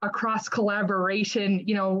a cross collaboration,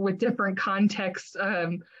 you know, with different contexts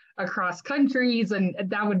across countries, and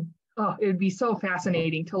that would, it would be so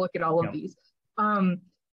fascinating to look at all of these.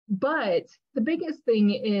 But the biggest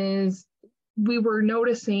thing is we were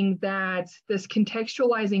noticing that this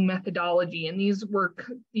contextualizing methodology, and these were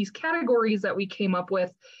these categories that we came up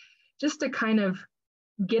with just to kind of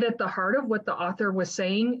get at the heart of what the author was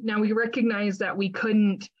saying. Now, we recognize that we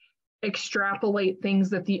couldn't extrapolate things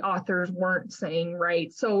that the authors weren't saying,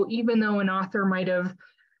 right? So even though an author might have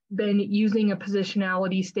been using a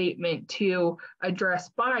positionality statement to address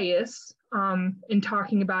bias, and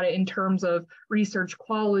talking about it in terms of research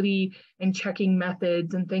quality and checking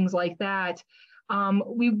methods and things like that,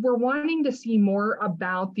 we were wanting to see more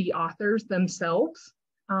about the authors themselves.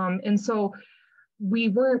 And so we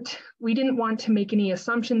didn't want to make any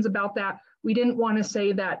assumptions about that. We didn't want to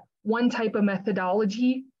say that one type of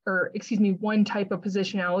methodology, or excuse me, one type of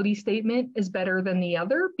positionality statement is better than the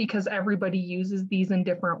other, because everybody uses these in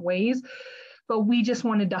different ways. But we just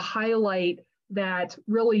wanted to highlight that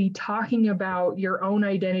really talking about your own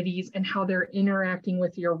identities and how they're interacting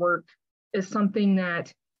with your work is something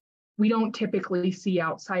that we don't typically see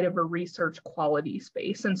outside of a research quality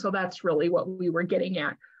space. And so that's really what we were getting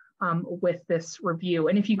at with this review.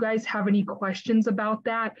 And if you guys have any questions about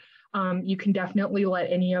that, you can definitely let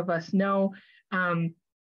any of us know.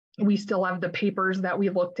 We still have the papers that we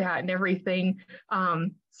looked at and everything.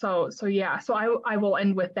 So I will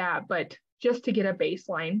end with that, but just to get a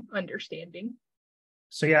baseline understanding.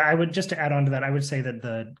 So yeah, I would, just to add on to that, I would say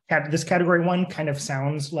that this category one kind of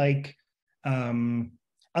sounds like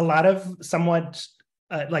a lot of somewhat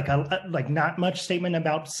like not much statement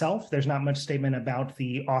about self. There's not much statement about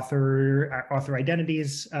the author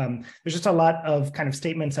identities. There's just a lot of kind of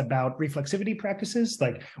statements about reflexivity practices.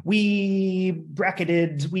 Like we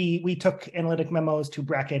took analytic memos to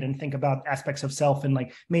bracket and think about aspects of self, and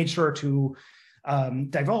like made sure to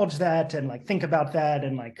divulge that and like think about that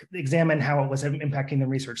and like examine how it was impacting the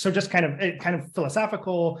research. So just kind of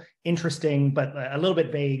philosophical, interesting, but a little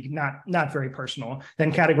bit vague, not very personal.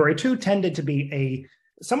 Then category two tended to be a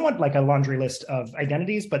somewhat like a laundry list of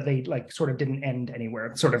identities, but they like sort of didn't end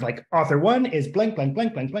anywhere. Sort of like author one is blank, blank,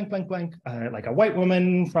 blank, blank, blank, blank, blank, like a white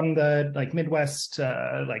woman from the like Midwest,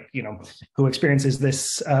 like, you know, who experiences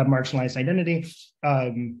this marginalized identity.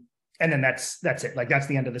 And then that's it. Like that's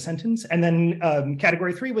the end of the sentence. And then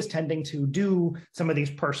category three was tending to do some of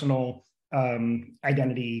these personal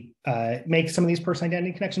identity, make some of these personal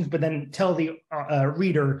identity connections, but then tell the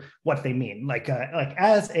reader what they mean. Like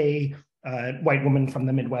as a white woman from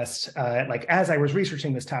the Midwest, like as I was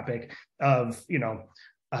researching this topic of, you know,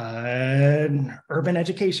 urban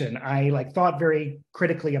education, I like thought very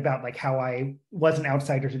critically about like how I was an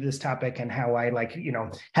outsider to this topic and how I like, you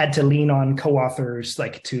know, had to lean on co-authors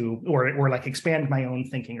like to or like expand my own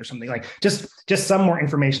thinking or something, like just some more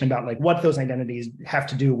information about like what those identities have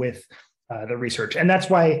to do with the research. And that's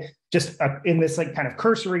why just in this like kind of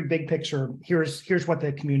cursory big picture, here's what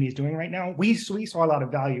the community is doing right now. We saw a lot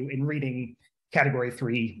of value in reading category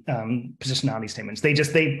three positionality statements.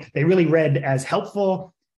 They really read as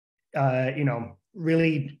helpful, you know,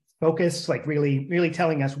 really focused, like really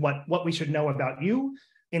telling us what we should know about you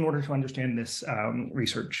in order to understand this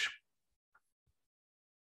research.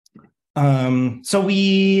 So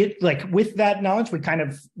we, like, with that knowledge,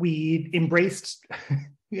 we embraced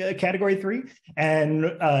category three and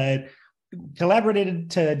collaborated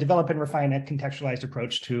to develop and refine a contextualized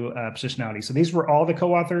approach to positionality. So these were all the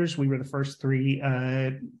co-authors. We were the first three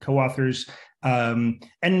co-authors.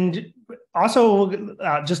 And also,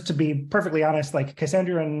 just to be perfectly honest, like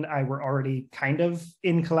Cassandra and I were already kind of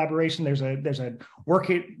in collaboration. There's a work,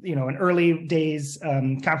 you know, an early days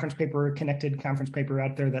connected conference paper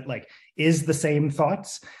out there that like is the same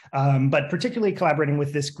thoughts. But particularly collaborating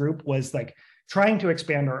with this group was like trying to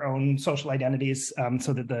expand our own social identities,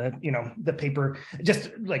 so that the paper, just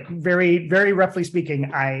like very, very roughly speaking,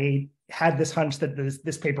 I had this hunch that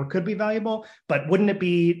this paper could be valuable, but wouldn't it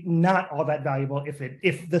be not all that valuable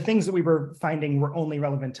if the things that we were finding were only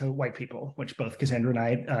relevant to white people, which both Cassandra and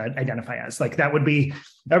I identify as. Like that would be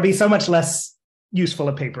so much less useful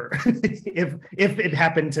a paper if it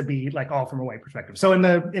happened to be like all from a white perspective. So in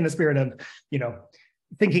the spirit of, you know,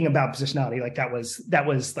 thinking about positionality, like that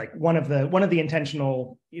was like one of the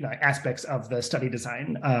intentional, you know, aspects of the study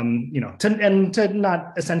design, you know, to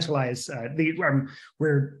not essentialize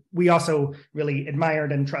where we also really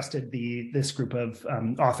admired and trusted this group of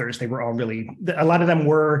authors. They were all really, a lot of them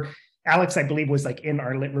were Alex, I believe, was like in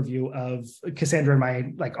our lit review of Cassandra and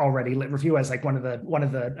my like already lit review as like one of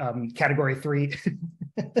the category 3.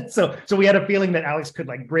 so we had a feeling that Alex could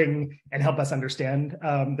like bring and help us understand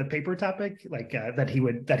the paper topic, like that he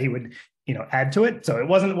would add to it. So it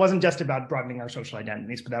wasn't just about broadening our social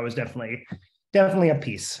identities, but that was definitely a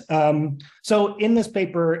piece. So in this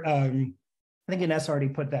paper, I think Ines already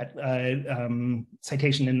put that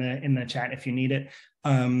citation in the chat if you need it.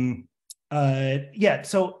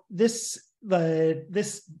 So this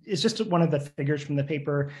is just one of the figures from the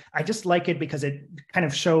paper. I just like it because it kind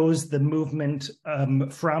of shows the movement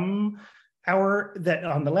from that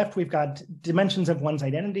on the left, we've got dimensions of one's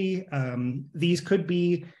identity. These could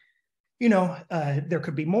be, there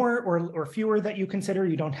could be more or fewer that you consider.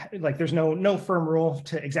 You don't like, there's no firm rule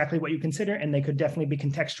to exactly what you consider, and they could definitely be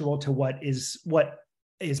contextual to what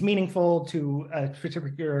is meaningful to a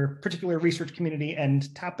particular research community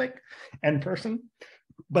and topic and person.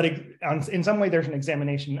 But in some way, there's an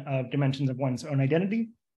examination of dimensions of one's own identity.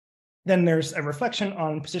 Then there's a reflection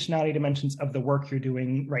on positionality dimensions of the work you're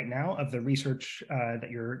doing right now, of the research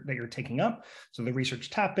that you're taking up. So the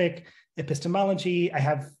research topic, epistemology. I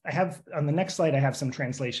have on the next slide, I have some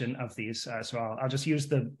translation of these. So I'll just use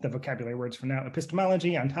the vocabulary words for now: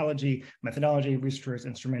 epistemology, ontology, methodology, researcher's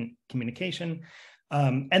instrument, communication.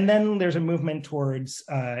 And then there's a movement towards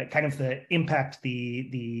kind of the impact,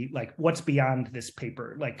 the like what's beyond this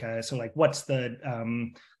paper, like so like what's the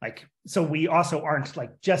so we also aren't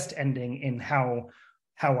like just ending in how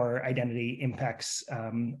our identity impacts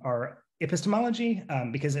our epistemology,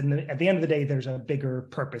 because at the end of the day, there's a bigger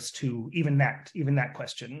purpose to even that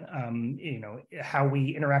question. How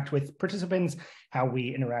we interact with participants, how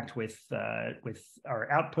we interact with our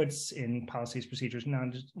outputs in policies, procedures,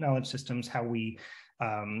 knowledge systems, how we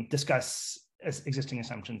discuss existing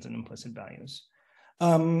assumptions and implicit values.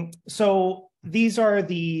 So these are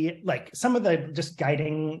some of the just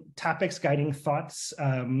guiding topics, guiding thoughts.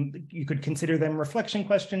 You could consider them reflection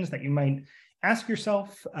questions that you might ask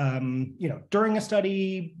yourself, during a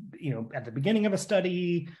study, at the beginning of a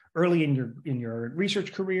study, early in your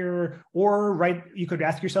research career, or you could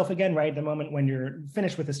ask yourself again right at the moment when you're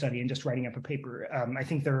finished with the study and just writing up a paper. I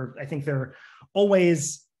think they're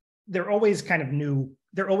always kind of new.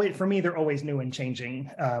 For me, they're always new and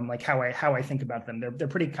changing. Like how I think about them. They're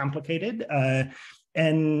pretty complicated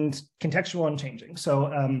and contextual and changing.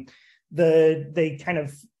 So they kind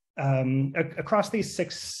of across these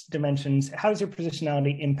 6 dimensions, how does your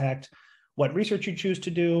positionality impact what research you choose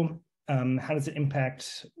to do? How does it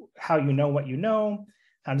impact how you know what you know?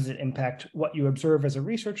 How does it impact what you observe as a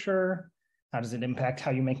researcher? How does it impact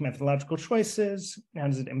how you make methodological choices? How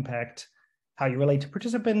does it impact how you relate to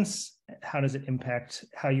participants? How does it impact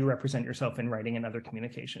how you represent yourself in writing and other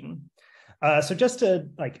communication? So just a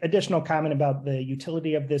additional comment about the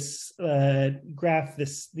utility of this graph,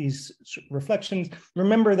 these reflections.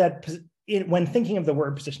 Remember that when thinking of the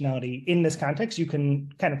word positionality in this context, you can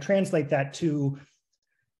kind of translate that to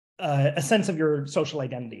a sense of your social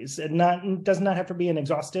identities. It does not have to be an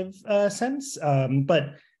exhaustive sense,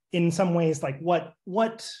 but in some ways, like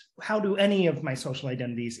how do any of my social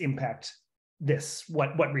identities impact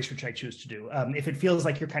what research I choose to do? If it feels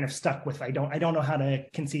like you're kind of stuck with, I don't know how to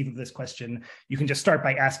conceive of this question, you can just start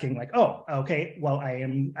by asking like, oh, okay, well,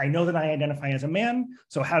 I know that I identify as a man.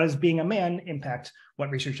 So how does being a man impact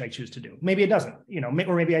what research I choose to do? Maybe it doesn't,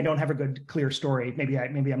 or maybe I don't have a good, clear story. Maybe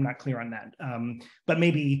I'm not clear on that. But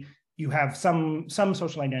maybe you have some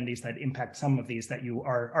social identities that impact some of these that you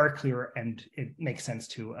are clear, and it makes sense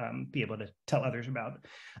to be able to tell others about.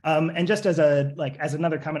 And just as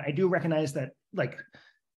another comment, I do recognize that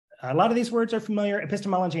a lot of these words are familiar.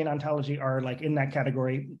 Epistemology and ontology are in that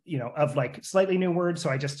category, of slightly new words.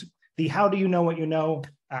 So the how do you know what you know,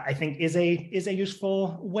 I think is a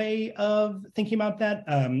useful way of thinking about that.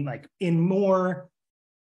 In more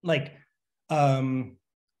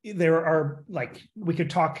there are we could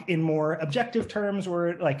talk in more objective terms,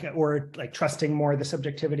 or trusting more the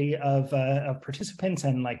subjectivity of participants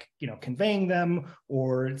and conveying them,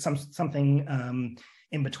 or something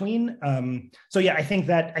in between. So yeah, I think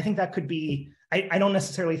that could be. I don't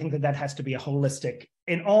necessarily think that has to be a holistic.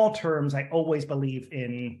 In all terms, I always believe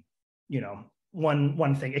in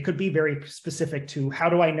one thing. It could be very specific to how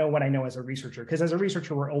do I know what I know as a researcher? Because as a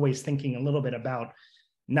researcher, we're always thinking a little bit about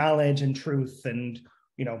knowledge and truth, and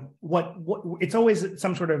what it's always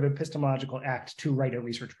some sort of epistemological act to write a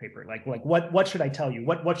research paper. What should I tell you?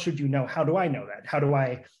 What should you know? How do I know that? How do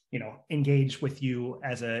I engage with you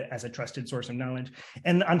as a trusted source of knowledge?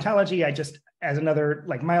 And ontology, as another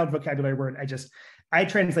mild vocabulary word, I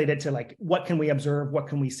translate it to like, what can we observe? What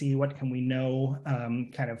can we see? What can we know?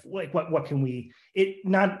 Kind of like, what can we,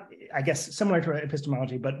 not, I guess, similar to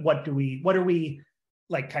epistemology, but what are we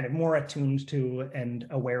like kind of more attuned to and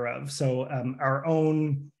aware of? So our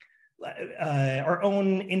own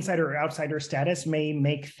insider or outsider status may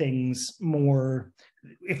make things more,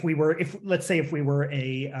 let's say if we were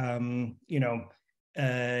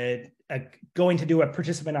going to do a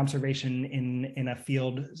participant observation in a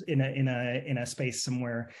field, in a space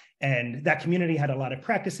somewhere, and that community had a lot of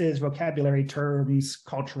practices, vocabulary, terms,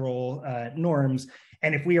 cultural norms,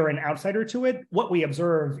 and if we are an outsider to it, what we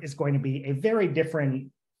observe is going to be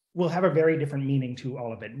will have a very different meaning to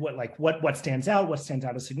all of it. What stands out as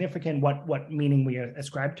significant, what meaning we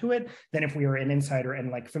ascribe to it, than if we are an insider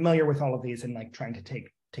and like familiar with all of these and like trying to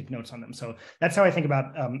take notes on them. So that's how I think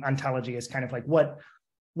about ontology, is kind of like what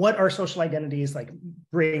our social identities like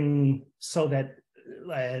bring, so that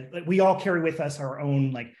we all carry with us our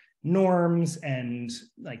own like norms and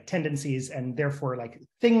like tendencies, and therefore like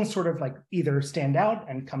things sort of like either stand out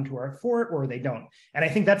and come to our fore, or they don't. And I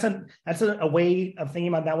think that's a way of thinking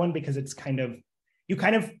about that one, because it's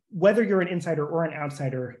whether you're an insider or an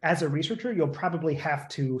outsider, as a researcher, you'll probably have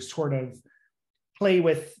to sort of play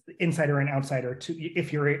with insider and outsider.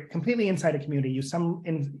 If you're completely inside a community,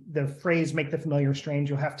 in the phrase "make the familiar strange,"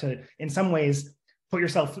 you'll have to in some ways put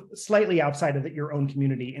yourself slightly outside of your own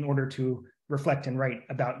community in order to reflect and write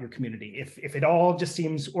about your community. If it all just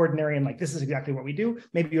seems ordinary and like this is exactly what we do,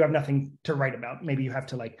 maybe you have nothing to write about. Maybe you have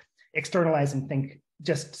to like externalize and think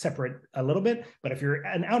just separate a little bit. But if you're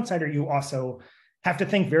an outsider, you also have to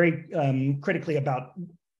think very critically about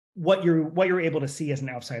what you're able to see as an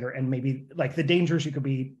outsider, and maybe like the dangers you could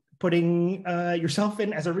be putting yourself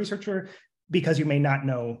in as a researcher, because you may not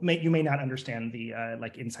understand the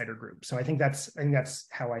like insider group. So I think that's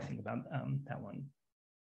how I think about that one.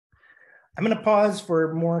 I'm going to pause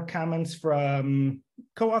for more comments from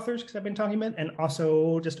co-authors, because I've been talking about, and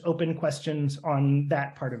also just open questions on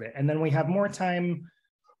that part of it. And then we have more time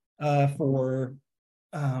for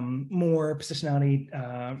more positionality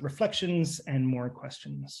reflections and more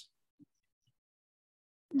questions.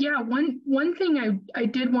 Yeah, one thing I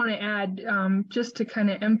did want to add, just to kind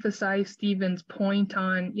of emphasize Stephen's point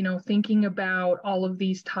on, thinking about all of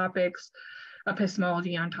these topics,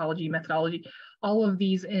 epistemology, ontology, methodology, all of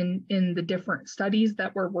these in the different studies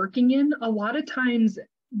that we're working in. A lot of times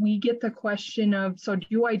we get the question of, so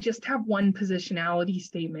do I just have one positionality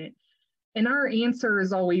statement? And our answer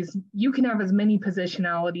is always, you can have as many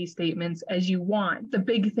positionality statements as you want. The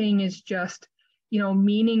big thing is just,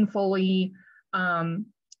 meaningfully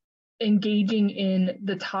engaging in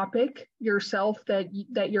the topic yourself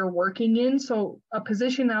that you're working in. So a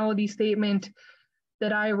positionality statement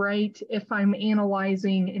that I write if I'm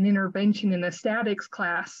analyzing an intervention in a statics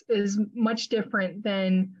class is much different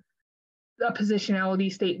than a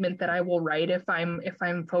positionality statement that I will write if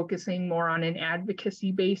I'm focusing more on an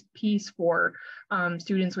advocacy-based piece for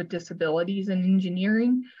students with disabilities in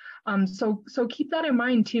engineering. So keep that in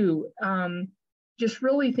mind too. Just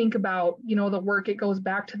really think about the work. It goes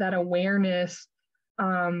back to that awareness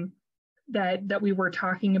that we were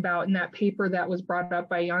talking about in that paper that was brought up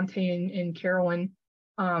by Yante and Carolyn.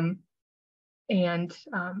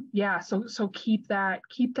 Yeah, so keep that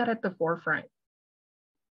at the forefront.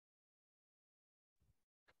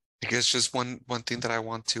 I guess just one thing that I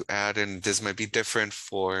want to add, and this might be different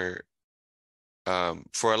for a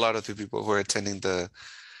lot of the people who are attending the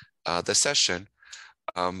session,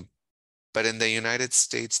 but in the United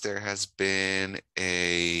States there has been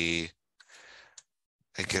a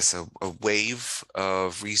wave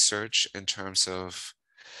of research in terms of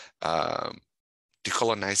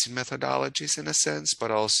decolonizing methodologies in a sense,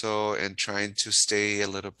 but also in trying to stay a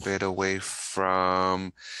little bit away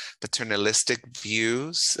from paternalistic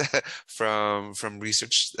views from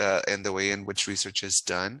research and the way in which research is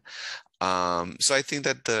done. So I think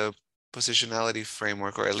that the positionality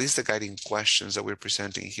framework, or at least the guiding questions that we're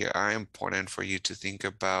presenting here, are important for you to think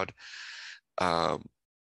about.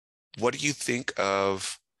 What do you think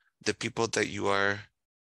of the people that you are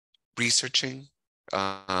researching?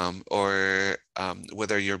 Or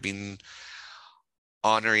whether you're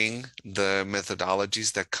honoring the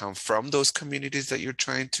methodologies that come from those communities that you're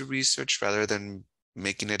trying to research, rather than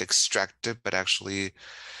making it extractive, but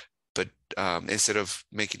instead of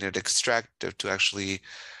making it extractive, to actually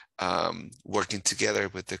working together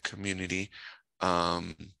with the community.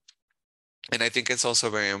 And I think it's also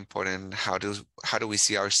very important, how do we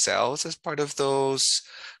see ourselves as part of those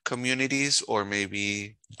communities, or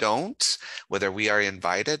maybe don't, whether we are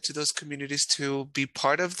invited to those communities to be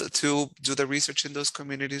part of to do the research in those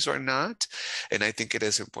communities or not. And I think it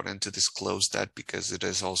is important to disclose that, because it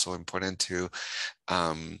is also important to,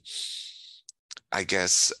 I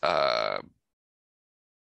guess,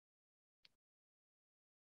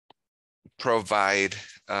 provide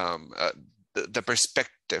the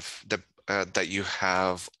perspective that you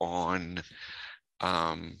have on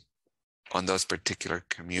those particular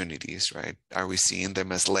communities, right? Are we seeing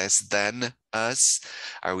them as less than us?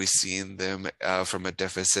 Are we seeing them from a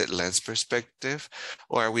deficit lens perspective?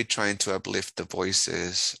 Or are we trying to uplift the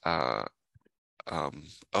voices of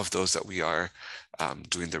those that we are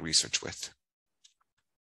doing the research with?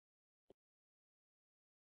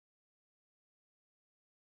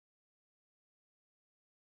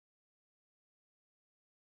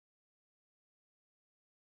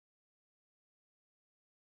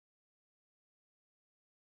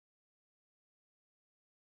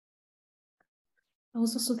 I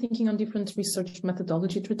was also thinking on different research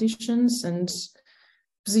methodology traditions, and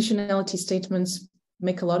positionality statements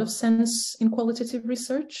make a lot of sense in qualitative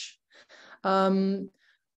research.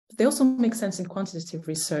 They also make sense in quantitative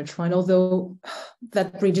research, right? Although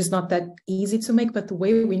that bridge is not that easy to make, but the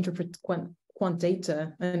way we interpret quant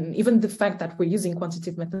data, and even the fact that we're using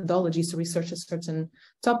quantitative methodologies to research a certain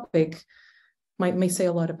topic, may say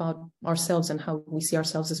a lot about ourselves and how we see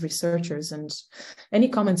ourselves as researchers. And any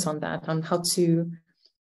comments on that, on how to,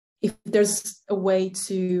 if there's a way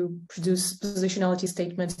to produce positionality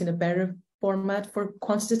statements in a better format for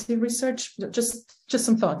quantitative research? Just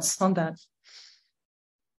some thoughts on that.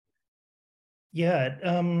 Yeah,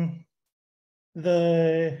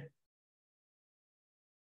 the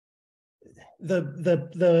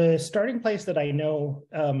starting place that I know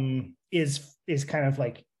is kind of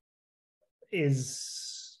like,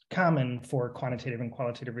 is common for quantitative and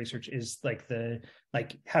qualitative research, is like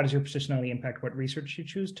how does your positionality impact what research you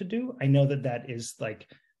choose to do? I know that is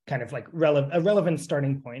like kind of like a relevant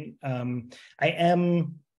starting point. I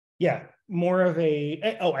am, yeah, more of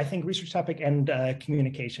I think research topic and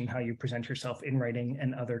communication, how you present yourself in writing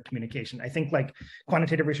and other communication. I think like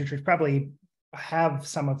quantitative researchers probably have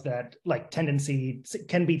some of that like tendency,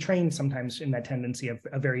 can be trained sometimes in that tendency of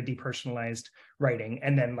a very depersonalized writing,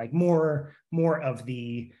 and then like more of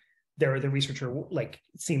the researcher like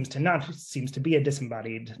seems to be a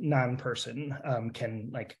disembodied non-person can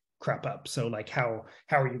like crop up. So like how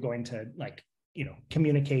are you going to like, you know,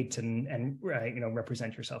 communicate and you know,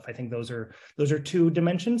 represent yourself? I think those are two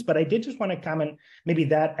dimensions. But I did just want to comment maybe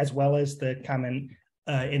that, as well as the comment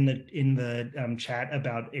in the chat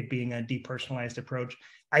about it being a depersonalized approach.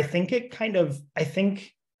 I think it kind of, I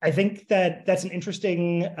think that's an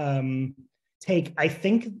interesting take. I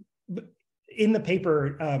think in the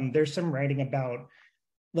paper there's some writing about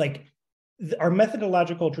like our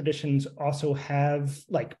methodological traditions also have,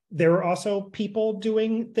 like, there are also people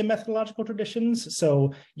doing the methodological traditions.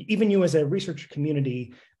 So even you as a research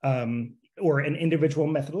community or an individual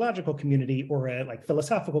methodological community or a like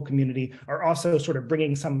philosophical community are also sort of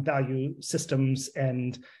bringing some value systems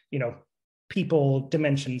and, you know, people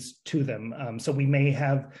dimensions to them. So we may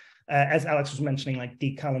have, as Alex was mentioning, like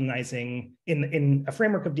decolonizing in a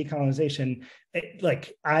framework of decolonization.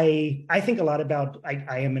 Like I think a lot about,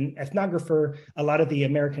 I am an ethnographer. A lot of the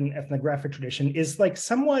American ethnographic tradition is like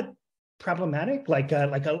somewhat problematic. Like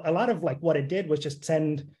a lot of like what it did was just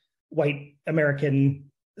send white American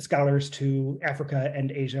scholars to Africa and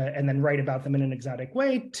Asia and then write about them in an exotic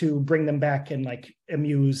way to bring them back and like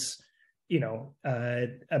amuse, you know,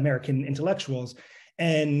 American intellectuals.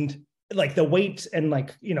 And like the weight and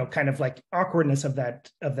like, you know, kind of like awkwardness of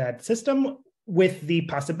that system, with the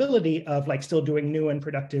possibility of like still doing new and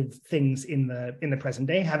productive things in the present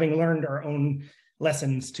day, having learned our own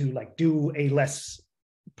lessons to like do a less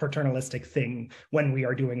paternalistic thing when we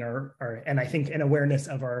are doing our and I think an awareness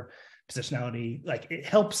of our positionality, like it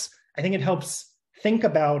helps think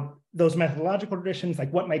about those methodological traditions,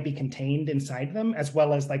 like what might be contained inside them, as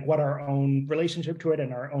well as like what our own relationship to it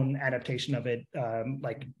and our own adaptation of it,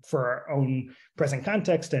 like for our own present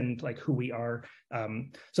context and like who we are.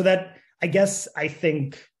 So that, I guess, I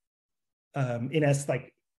think I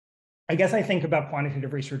think about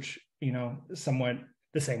quantitative research, you know, somewhat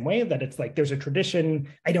the same way, that it's like there's a tradition.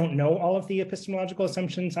 I don't know all of the epistemological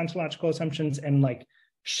assumptions, ontological assumptions, and like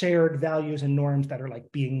shared values and norms that are like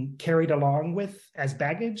being carried along with as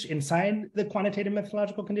baggage inside the quantitative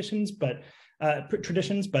methodological conditions, but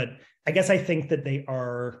traditions. But I guess I think that they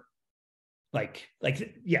are like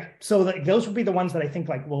yeah. So like those would be the ones that I think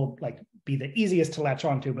like will like be the easiest to latch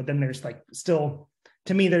onto, but then there's like still,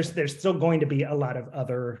 to me, there's still going to be a lot of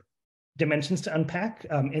other dimensions to unpack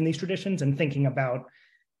in these traditions, and thinking about,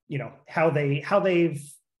 you know,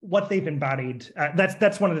 what they've embodied.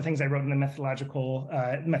 That's one of the things I wrote in the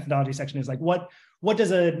methodology section, is like, what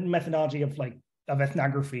does a methodology of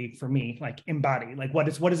ethnography for me like embody? Like what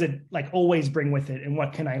does it like always bring with it, and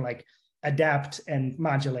what can I like adapt and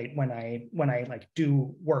modulate when I like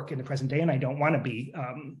do work in the present day, and I don't want to be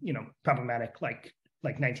you know, problematic like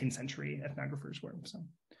 19th century ethnographers were.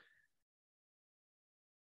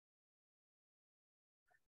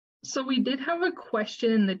 So we did have a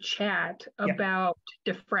question in the chat about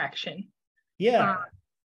diffraction. Yeah.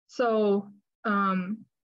 So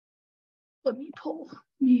let me pull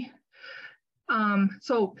me.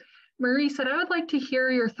 So Marie said, I would like to hear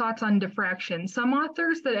your thoughts on diffraction. Some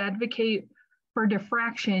authors that advocate for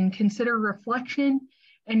diffraction consider reflection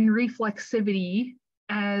and reflexivity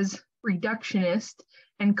as reductionist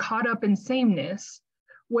and caught up in sameness,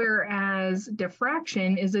 whereas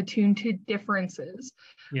diffraction is attuned to differences.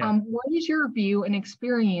 Yeah. What is your view and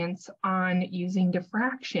experience on using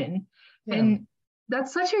diffraction? Yeah. And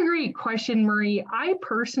that's such a great question, Marie. I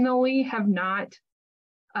personally have not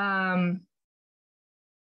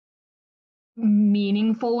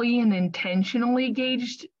meaningfully and intentionally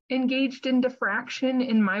engaged in diffraction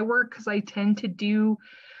in my work, because I tend to do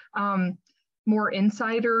more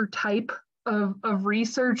insider type of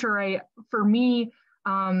research, or for me,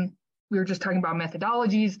 we were just talking about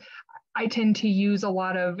methodologies. I tend to use a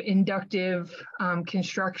lot of inductive,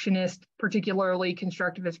 constructionist, particularly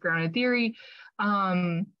constructivist grounded theory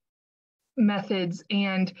methods.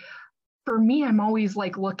 And for me, I'm always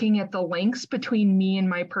like looking at the links between me and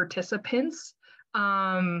my participants.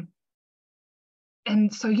 And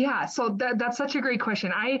so, yeah, so that's such a great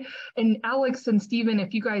question. And Alex and Stephen,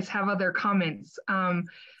 if you guys have other comments, I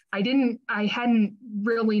hadn't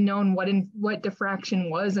really known what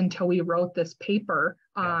diffraction was until we wrote this paper,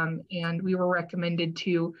 and we were recommended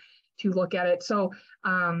to look at it. So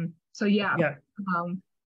yeah.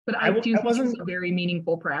 But I do think it's a very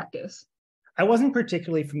meaningful practice. I wasn't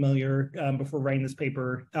particularly familiar before writing this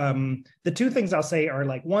paper. The two things I'll say are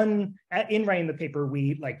like, one, in writing the paper,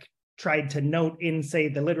 we like tried to note in, say,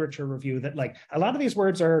 the literature review that like a lot of these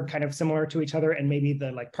words are kind of similar to each other, and maybe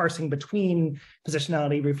the like parsing between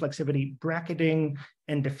positionality, reflexivity, bracketing,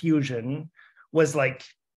 and diffusion was like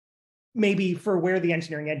maybe for where the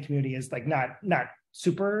engineering ed community is like not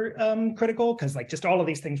super critical, because like just all of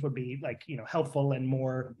these things would be like, you know, helpful and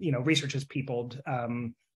more, you know, research is peopled,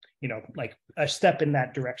 you know, like a step in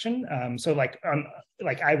that direction. So like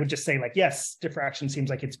I would just say like, yes, diffraction seems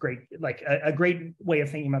like it's great, like a great way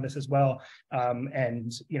of thinking about this as well.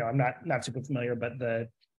 And, you know, I'm not super familiar, but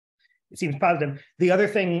it seems positive. The other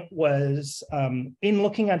thing was in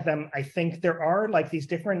looking at them, I think there are like these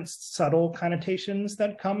different subtle connotations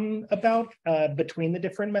that come about between the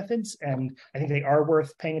different methods. And I think they are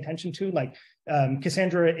worth paying attention to. Like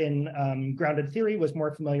Cassandra in Grounded Theory was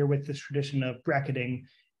more familiar with this tradition of bracketing.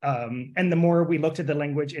 And the more we looked at the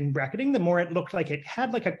language in bracketing, the more it looked like it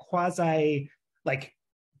had like a quasi, like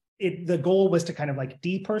the goal was to kind of like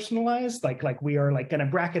depersonalize, like we are like going to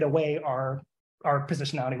bracket away our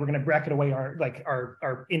positionality. We're going to bracket away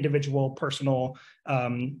our individual personal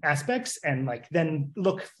aspects, and like then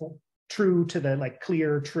look true to the like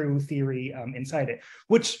clear true theory inside it,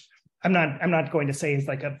 which I'm not going to say is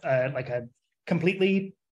like a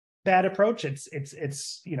completely bad approach.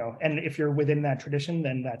 It's you know, and if you're within that tradition,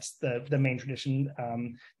 then that's the main tradition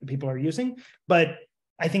that people are using. But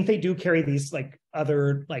I think they do carry these like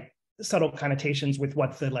other like subtle connotations with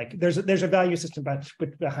what the like there's a value system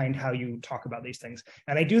behind how you talk about these things.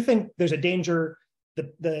 And I do think there's a danger.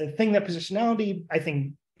 The thing that positionality I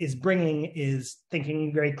think is bringing is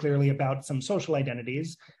thinking very clearly about some social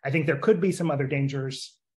identities. I think there could be some other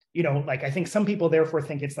dangers. You know, like I think some people therefore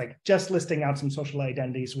think it's like just listing out some social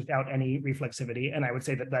identities without any reflexivity. And I would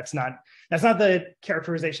say that that's not the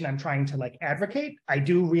characterization I'm trying to like advocate. I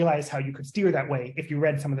do realize how you could steer that way if you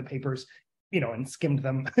read some of the papers, you know, and skimmed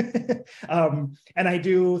them. And I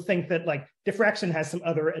do think that like diffraction has some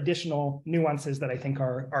other additional nuances that I think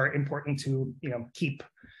are important to, you know, keep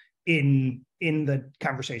in the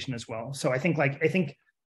conversation as well. So I think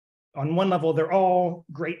on one level, they're all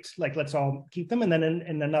great, like let's all keep them. And then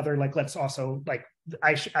in another, like let's also like,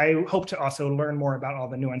 I hope to also learn more about all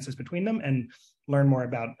the nuances between them and learn more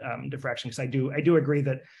about diffraction, because I do agree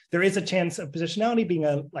that there is a chance of positionality being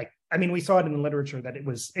we saw it in the literature that it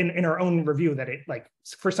was in our own review that it like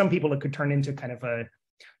for some people it could turn into kind of a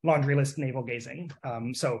laundry list navel gazing.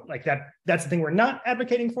 So like that's the thing we're not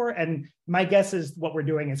advocating for. And my guess is what we're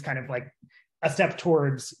doing is kind of like a step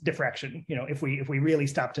towards diffraction. You know, if we really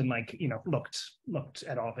stopped and like, you know, looked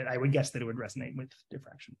at all of it, I would guess that it would resonate with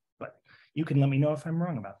diffraction. But you can let me know if I'm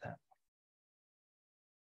wrong about that.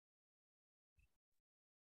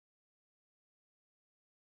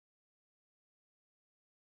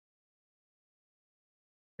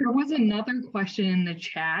 There was another question in the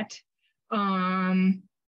chat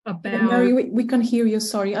about... Mary, we can't hear you,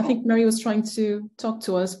 sorry. I think Mary was trying to talk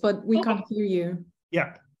to us, but we can't hear you.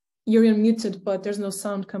 Yeah. You're unmuted, but there's no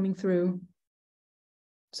sound coming through.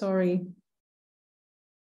 Sorry.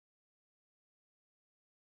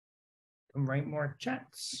 Write more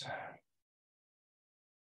chats.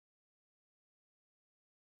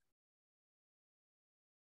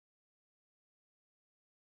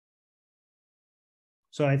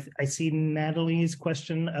 So I see Natalie's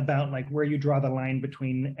question about like where you draw the line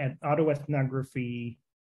between autoethnographic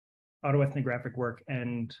work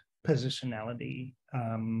and positionality.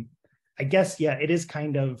 I guess, yeah, it is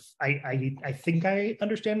kind of, I think I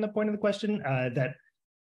understand the point of the question, that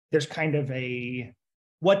there's kind of a,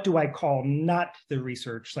 what do I call not the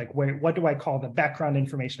research? Like what do I call the background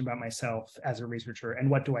information about myself as a researcher?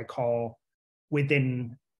 And what do I call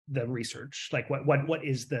within the research? Like what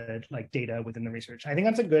is the like data within the research? I think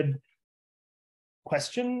that's a good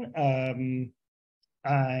question.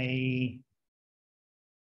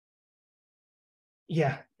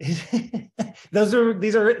 Yeah, some of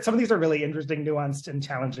these are really interesting, nuanced, and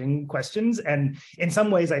challenging questions. And in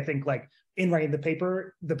some ways, I think like in writing the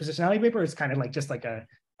paper, the positionality paper is kind of like just like a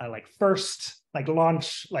like first like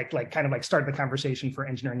launch, like kind of like start the conversation for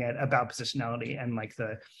engineering ed about positionality and like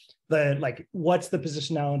the like what's the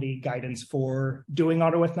positionality guidance for doing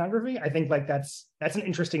autoethnography. I think like that's an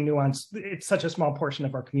interesting nuance. It's such a small portion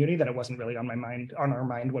of our community that it wasn't really on our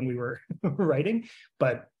mind when we were writing.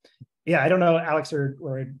 But yeah, I don't know, Alex or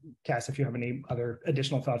Cass, if you have any other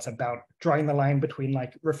additional thoughts about drawing the line between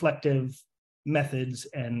like reflective methods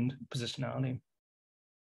and positionality.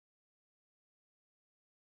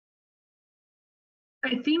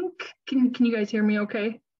 I think, can you guys hear me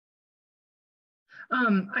okay?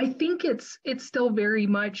 I think it's still very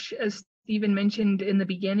much, as Stephen mentioned, in the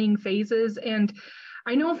beginning phases. And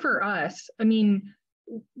I know for us, I mean,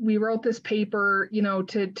 we wrote this paper, you know,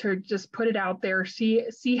 to just put it out there,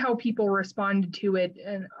 see how people responded to it.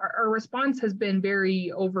 And our response has been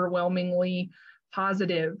very overwhelmingly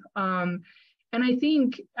positive. And I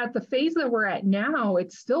think at the phase that we're at now,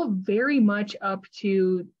 it's still very much up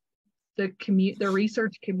to the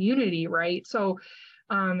research community, right? So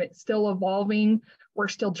it's still evolving. We're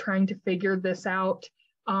still trying to figure this out.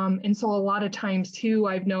 And so a lot of times too,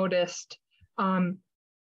 I've noticed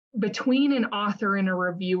between an author and a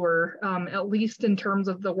reviewer, at least in terms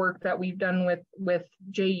of the work that we've done with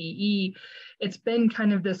JEE, it's been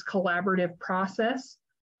kind of this collaborative process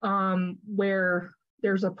where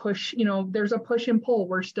there's a push, you know, there's a push and pull.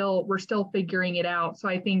 We're still figuring it out. So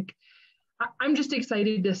I think I'm just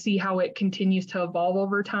excited to see how it continues to evolve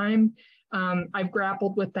over time. I've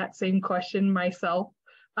grappled with that same question myself,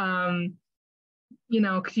 you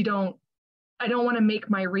know, because I don't want to make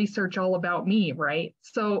my research all about me, right?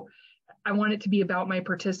 So I want it to be about my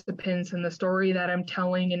participants and the story that I'm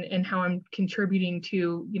telling and how I'm contributing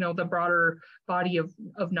to, you know, the broader body of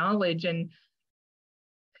knowledge. And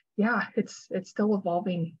yeah, it's still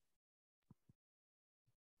evolving.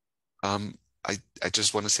 I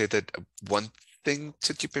just want to say that one thing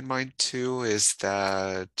to keep in mind too is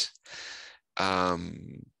that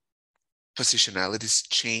positionalities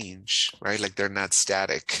change, right? Like they're not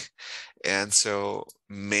static. And so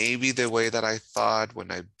maybe the way that I thought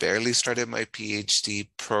when I barely started my PhD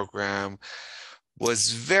program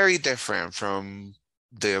was very different from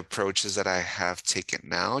the approaches that I have taken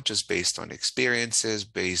now, just based on experiences,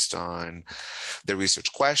 based on the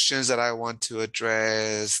research questions that I want to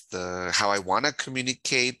address, how I want to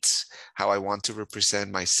communicate, how I want to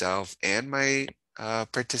represent myself and my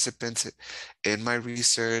participants in my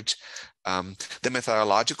research, the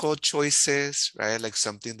methodological choices, right? Like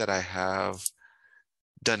something that I have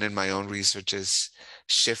done in my own research is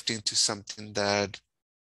shifting to something that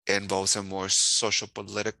involves a more social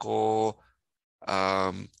political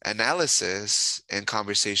analysis and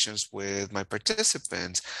conversations with my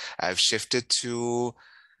participants. I've shifted to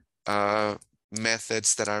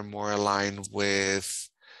methods that are more aligned with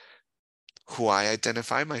who I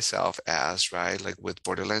identify myself as, right? Like with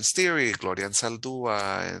Borderlands theory, Gloria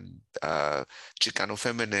Ansaldúa, and Chicano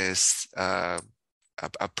feminist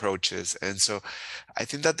approaches. And so I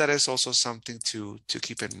think that is also something to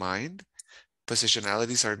keep in mind.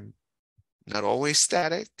 Positionalities are not always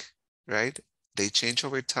static, right? They change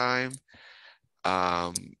over time.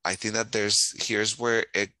 I think that here's where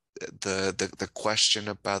the question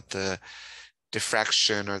about the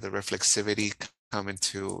diffraction or the reflexivity come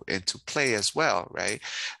into play as well, right?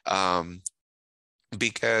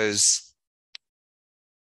 Because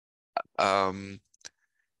I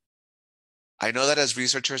know that as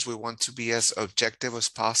researchers, we want to be as objective as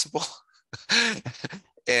possible.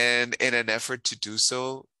 And in an effort to do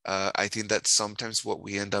so, I think that sometimes what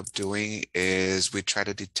we end up doing is we try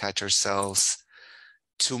to detach ourselves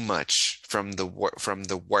too much from the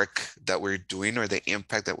work that we're doing or the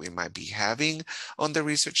impact that we might be having on the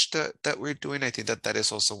research that we're doing. I think that that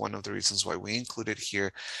is also one of the reasons why we included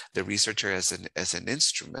here the researcher as an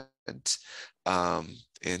instrument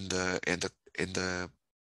in the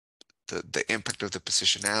impact of the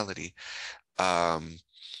positionality. And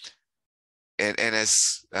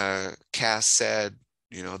as Cass said,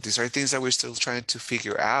 you know, these are things that we're still trying to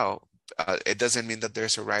figure out. It doesn't mean that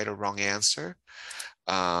there's a right or wrong answer.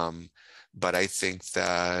 But I think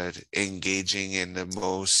that engaging in the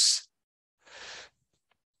most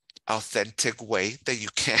authentic way that you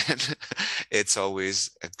can, it's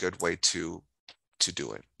always a good way to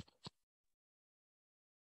do it.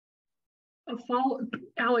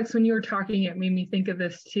 Alex, when you were talking, it made me think of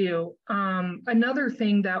this too. Another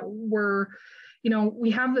thing that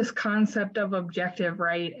we have this concept of objective,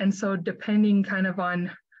 right? And so depending kind of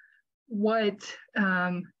on what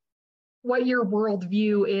your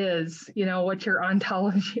worldview is, you know, what your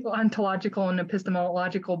ontological and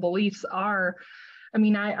epistemological beliefs are. I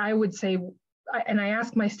mean, I would say, and I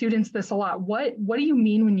ask my students this a lot, what do you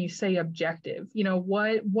mean when you say objective? You know,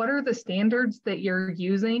 what are the standards that you're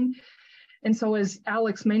using? And so as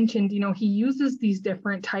Alex mentioned, you know, he uses these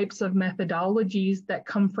different types of methodologies that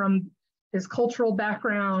come from his cultural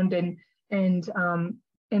background and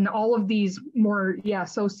all of these more,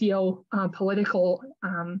 socio-political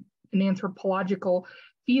and anthropological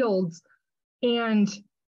fields. And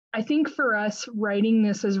I think for us, writing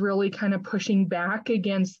this is really kind of pushing back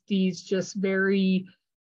against these just very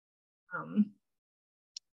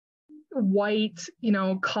white, you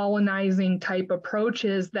know, colonizing type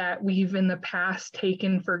approaches that we've in the past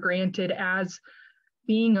taken for granted as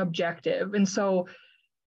being objective. And so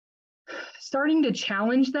starting to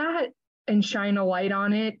challenge that and shine a light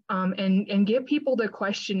on it, and get people to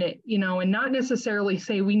question it, you know, and not necessarily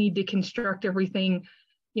say we need to construct everything,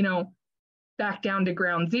 you know, back down to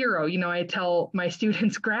ground zero. You know, I tell my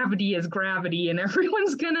students gravity is gravity, and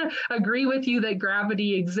everyone's gonna agree with you that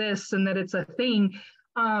gravity exists and that it's a thing.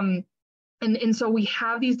 And so we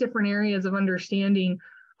have these different areas of understanding,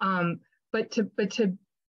 but to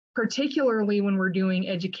particularly when we're doing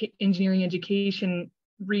engineering education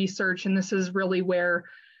research, and this is really where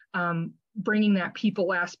bringing that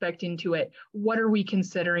people aspect into it. What are we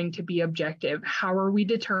considering to be objective? How are we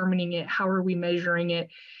determining it? How are we measuring it?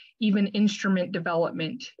 Even instrument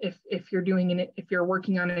development. If you're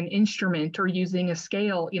working on an instrument or using a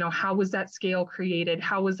scale, you know, how was that scale created?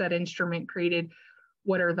 How was that instrument created?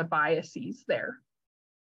 What are the biases there?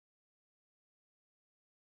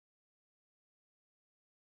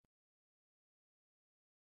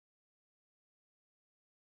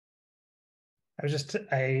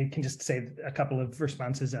 I can just say a couple of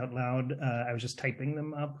responses out loud. I was just typing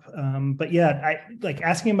them up. But yeah, I like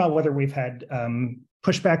asking about whether we've had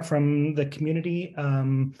pushback from the community.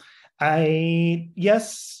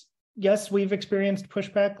 Yes, we've experienced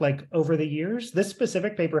pushback like over the years. This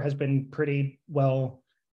specific paper has been pretty well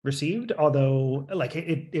received, although like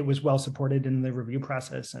it was well supported in the review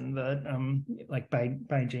process and the like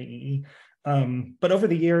by JEE. But over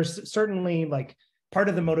the years, certainly like part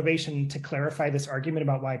of the motivation to clarify this argument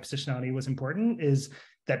about why positionality was important is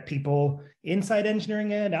that people inside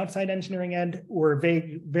engineering ed, outside engineering ed were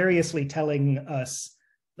variously telling us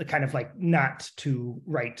the kind of like not to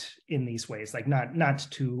write in these ways, like not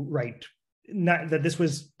to write, not that this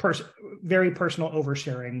was very personal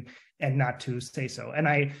oversharing and not to say so. And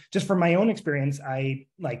I just from my own experience, in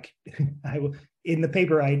the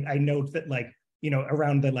paper, I note that like, you know,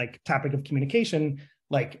 around the like topic of communication,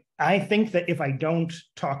 like I think that if I don't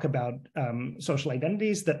talk about social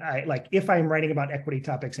identities, that I like if I'm writing about equity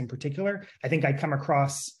topics in particular, I think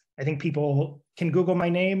people can Google my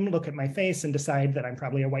name, look at my face, and decide that I'm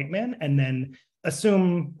probably a white man, and then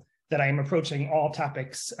assume that I'm approaching all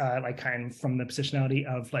topics like kind of from the positionality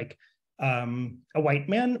of like a white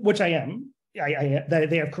man, which I am.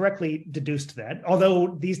 They have correctly deduced that.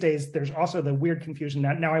 Although these days there's also the weird confusion.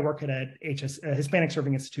 Now I work at a Hispanic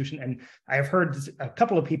serving institution, and I have heard a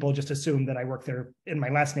couple of people just assume that I work there, and my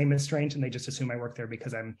last name is strange, and they just assume I work there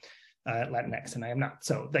because I'm Latinx, and I am not.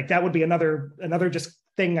 So like that would be another just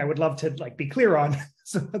thing I would love to like be clear on,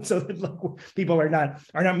 so that like, people are not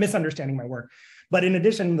misunderstanding my work. But in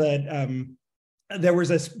addition, there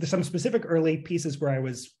was some specific early pieces where I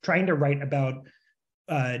was trying to write about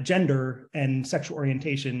gender and sexual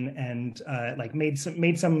orientation, and like made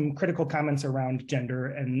some critical comments around gender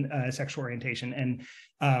and sexual orientation, and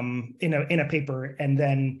in a paper. And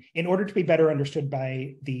then, in order to be better understood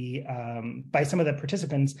by some of the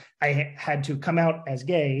participants, I had to come out as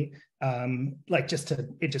gay.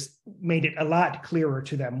 It just made it a lot clearer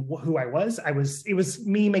to them who I was. It was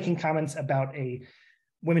me making comments about a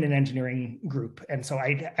women in engineering group, and so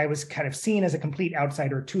I was kind of seen as a complete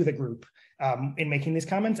outsider to the group in making these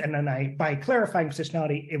comments. And then by clarifying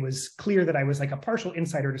positionality, it was clear that I was like a partial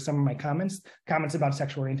insider to some of my comments about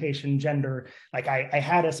sexual orientation, gender. Like I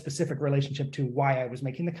had a specific relationship to why I was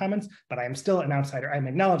making the comments, but I am still an outsider.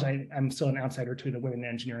 I'm still an outsider to the women in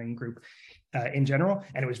engineering group in general.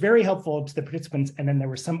 And it was very helpful to the participants. And then there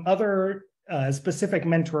was some other specific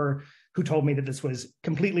mentor who told me that this was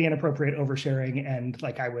completely inappropriate oversharing, and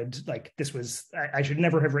I should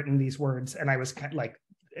never have written these words. And I was kind of like,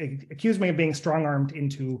 accused me of being strong-armed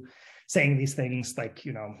into saying these things, like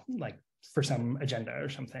for some agenda or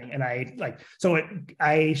something. And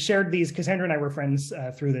I shared these. Cassandra and I were friends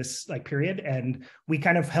through this period, and we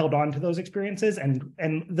kind of held on to those experiences. And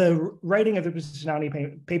the writing of the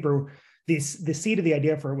positionality paper, the seed of the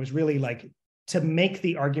idea for it was really to make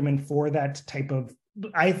the argument for that type of.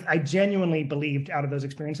 I genuinely believed out of those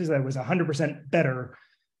experiences that it was 100% better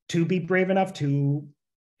to be brave enough to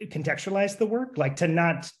contextualize the work, to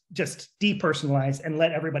not just depersonalize and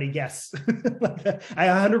let everybody guess. I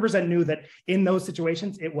 100% knew that in those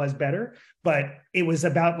situations it was better, but it was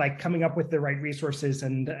about coming up with the right resources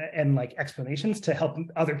and explanations to help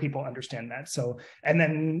other people understand that. So, and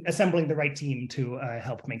then assembling the right team to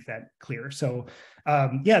help make that clear. So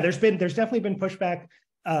there's definitely been pushback.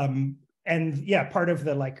 And yeah, part of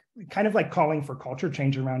the calling for culture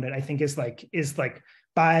change around it, I think is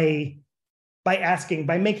by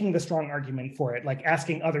making the strong argument for it,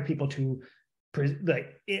 asking other people to,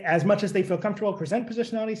 as much as they feel comfortable, present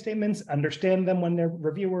positionality statements, understand them when they're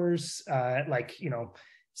reviewers,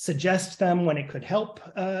 suggest them when it could help,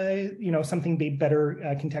 something be better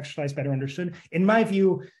contextualized, better understood. In my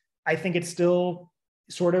view, I think it's still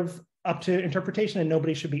sort of up to interpretation, and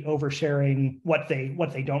nobody should be oversharing what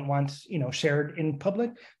they don't want, shared in public.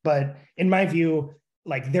 But in my view,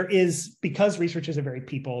 there is, because research is a very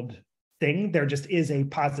peopled thing, there just is a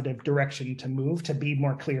positive direction to move to be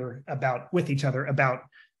more clear with each other about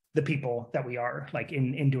the people that we are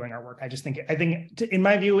in doing our work. I think in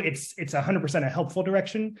my view, it's 100% a helpful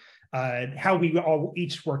direction. How we all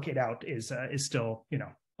each work it out is still,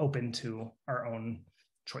 open to our own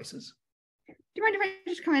choices. Do you mind if I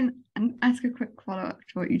just come in and ask a quick follow-up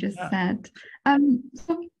to what you just said?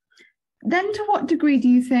 So then, to what degree do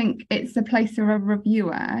you think it's the place of a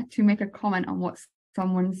reviewer to make a comment on what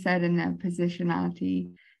someone said in their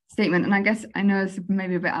positionality statement? And I guess I know it's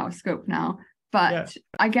maybe a bit out of scope now, but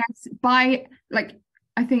I guess I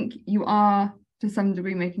think you are to some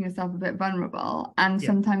degree making yourself a bit vulnerable, and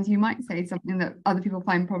sometimes you might say something that other people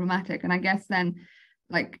find problematic. And I guess then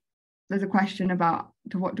there's a question about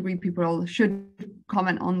to what degree people should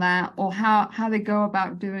comment on that, or how they go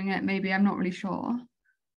about doing it. Maybe, I'm not really sure.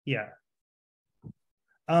 Yeah.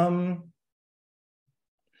 The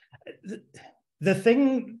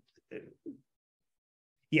thing,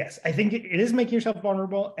 yes, I think it is making yourself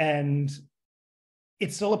vulnerable, and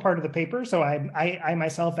it's still a part of the paper. So I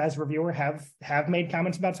myself, as reviewer, have made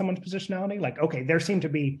comments about someone's positionality. Okay, there seem to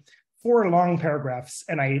be 4 long paragraphs,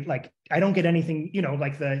 and I don't get anything,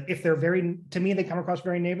 if they're to me, they come across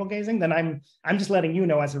very navel gazing, then I'm just letting you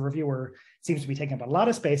know, as a reviewer, it seems to be taking up a lot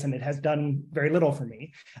of space, and it has done very little for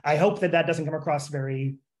me. I hope that doesn't come across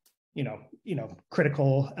very,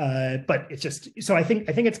 critical, but it's just, so I think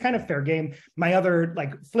it's kind of fair game. My other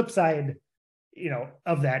flip side,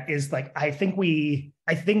 of that is I think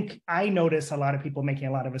I notice a lot of people making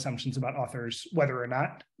a lot of assumptions about authors, whether or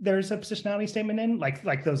not there's a positionality statement in,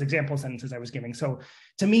 like those example sentences I was giving. So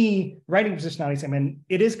to me, writing a positionality statement,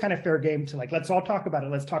 it is kind of fair game to let's all talk about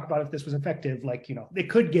it. Let's talk about if this was effective. It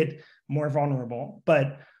could get more vulnerable,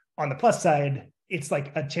 but on the plus side, it's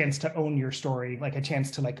a chance to own your story, a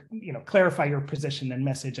chance to clarify your position and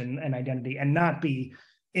message and identity, and not be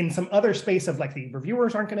in some other space of the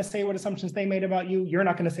reviewers aren't going to say what assumptions they made about you. You're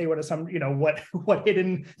not going to say what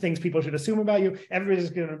hidden things people should assume about you. Everybody's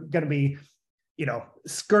going to be,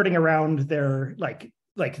 skirting around their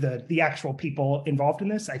the actual people involved in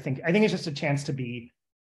this. I think it's just a chance to be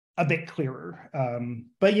a bit clearer.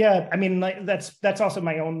 But yeah, I mean, that's also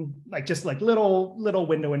my own just little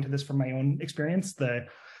window into this from my own experience. I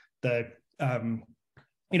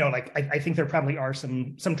think there probably are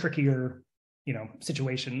some trickier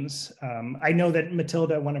situations. I know that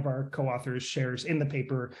Matilda, one of our co-authors, shares in the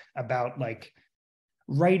paper about like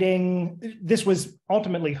writing. This was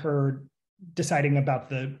ultimately her deciding about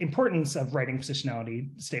the importance of writing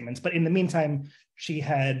positionality statements. But in the meantime, she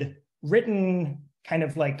had written kind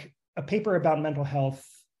of like a paper about mental health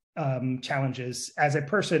challenges as a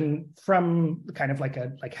person from kind of like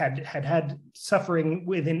had suffering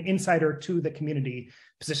with an insider to the community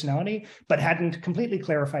positionality, but hadn't completely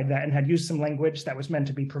clarified that and had used some language that was meant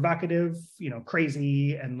to be provocative,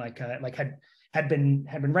 crazy, and had been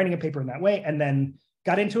writing a paper in that way, and then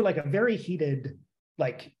got into like a very heated,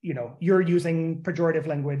 like, you're using pejorative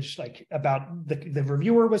language, like about the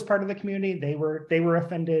reviewer was part of the community. They were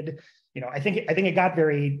offended. I think it got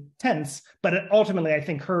very tense, but ultimately I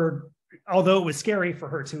think although it was scary for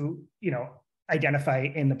her to, identify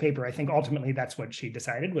in the paper, I think ultimately that's what she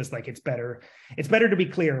decided was like, it's better to be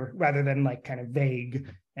clear rather than like kind of vague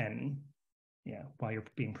and while you're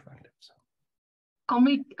being provocative. So. I'm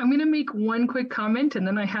going to make one quick comment and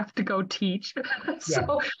then I have to go teach.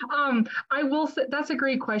 So I will say that's a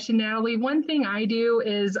great question, Natalie. One thing I do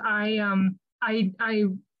is I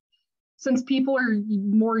since people are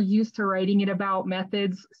more used to writing it about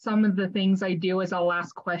methods, some of the things I do is I'll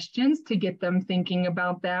ask questions to get them thinking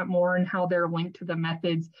about that more and how they're linked to the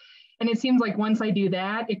methods. And it seems like once I do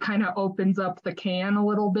that, it kind of opens up the can a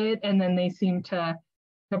little bit, and then they seem to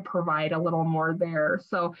provide a little more there.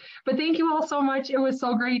 So, but thank you all so much. It was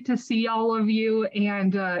so great to see all of you.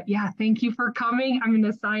 And thank you for coming. I'm going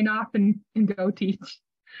to sign off and go teach.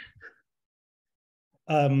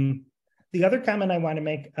 The other comment I want to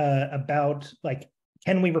make about like,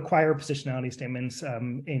 can we require positionality statements?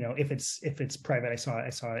 If it's private, I saw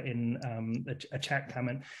it in a chat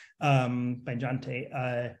comment by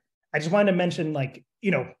Jante. I just wanted to mention, like,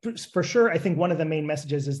 for sure, I think one of the main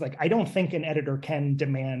messages is like, I don't think an editor can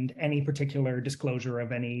demand any particular disclosure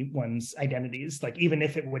of anyone's identities, like even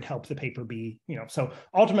if it would help the paper be, so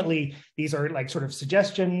ultimately these are like sort of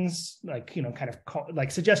suggestions, like, kind of like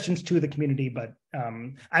suggestions to the community. But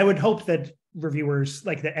I would hope that reviewers,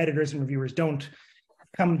 like the editors and reviewers, don't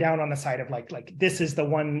come down on the side of like this is the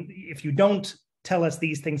one, if you don't tell us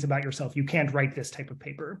these things about yourself, you can't write this type of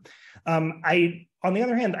paper. On the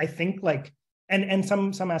other hand, I think like, and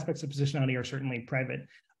some aspects of positionality are certainly private.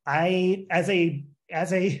 I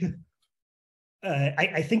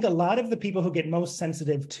think a lot of the people who get most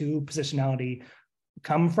sensitive to positionality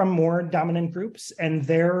come from more dominant groups, and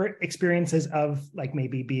their experiences of like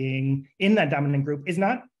maybe being in that dominant group is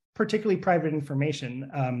not particularly private information.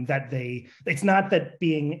 It's not that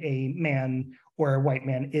being a man or a white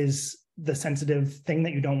man is the sensitive thing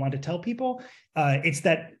that you don't want to tell people. It's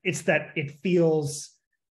that it feels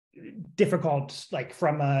difficult, like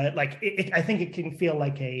from a I think it can feel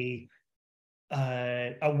like a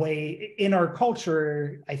way in our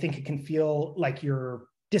culture. I think it can feel like you're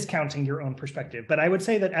discounting your own perspective. But I would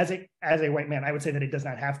say that as a white man, I would say that it does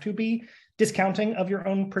not have to be discounting of your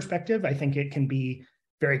own perspective. I think it can be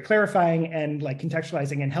very clarifying and like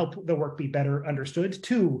contextualizing and help the work be better understood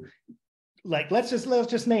too. Like, let's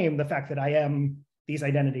just name the fact that I am these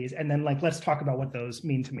identities, and then like, let's talk about what those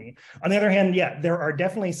mean to me. On the other hand, there are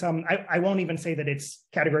definitely some, I won't even say that it's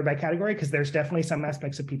category by category, because there's definitely some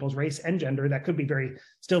aspects of people's race and gender that could be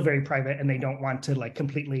still very private, and they don't want to like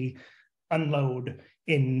completely unload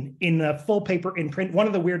in a full paper in print. One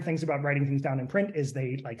of the weird things about writing things down in print is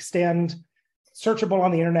they like stand searchable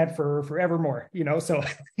on the internet for forevermore, so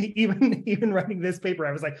even writing this paper,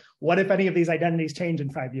 I was like, what if any of these identities change in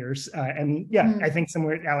 5 years? I think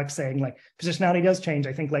somewhere Alex saying like positionality does change.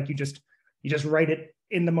 I think like you just write it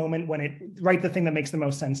in the moment write the thing that makes the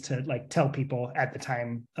most sense to like tell people at the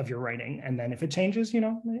time of your writing, and then if it changes,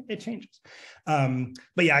 it changes.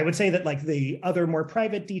 I would say that like the other more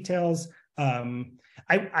private details,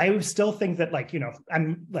 I still think that like,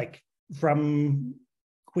 I'm like from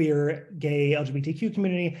queer, gay, LGBTQ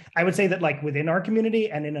community. I would say that like within our community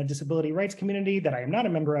and in a disability rights community that I am not a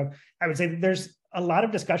member of, I would say that there's a lot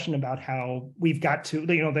of discussion about how we've got to,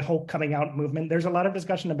 the whole coming out movement. There's a lot of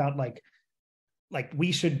discussion about like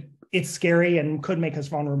it's scary and could make us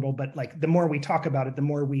vulnerable, but like the more we talk about it, the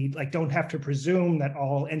more we like don't have to presume that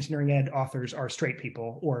all engineering ed authors are straight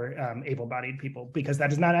people or able-bodied people, because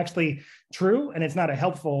that is not actually true, and it's not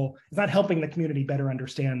helping the community better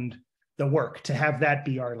understand the work to have that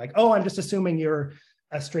be our like, oh, I'm just assuming you're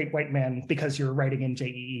a straight white man because you're writing in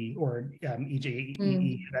JEE or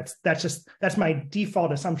EJEE. That's my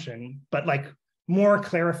default assumption. But like more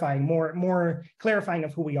clarifying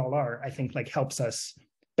of who we all are, I think like helps us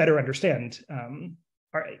better understand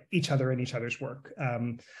each other and each other's work.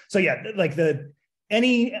 Like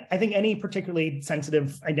I think any particularly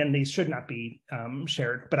sensitive identities should not be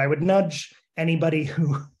shared, but I would nudge anybody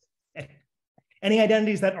any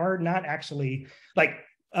identities that are not actually, like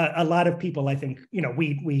a lot of people, I think,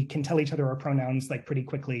 we can tell each other our pronouns like pretty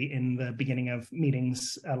quickly in the beginning of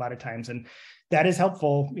meetings a lot of times. And that is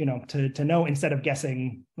helpful, to know instead of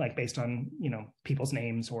guessing like based on, people's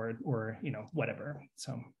names or whatever.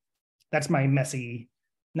 So that's my messy,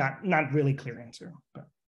 not really clear answer. But.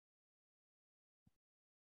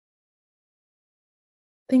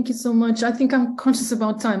 Thank you so much. I think I'm conscious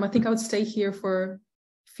about time. I think I would stay here for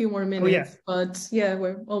few more minutes, but yeah,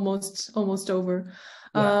 we're almost over.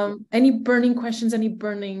 Yeah. Any burning questions, any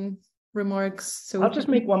burning remarks? So I'll just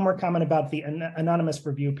make one more comment about the anonymous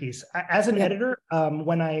review piece. As an editor,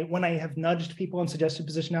 when I have nudged people and suggested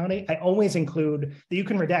positionality, I always include that you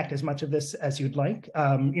can redact as much of this as you'd like.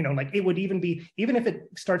 Like it would even if it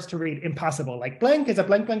starts to read impossible, like blank is a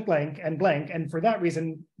blank, blank, blank, and for that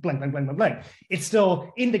reason, blank, blank, blank, blank, blank. It's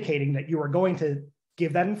still indicating that you are going to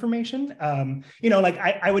give that information.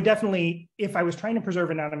 I would definitely, if I was trying to preserve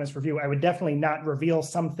anonymous review, I would definitely not reveal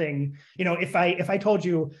something, if I told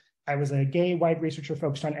you I was a gay white researcher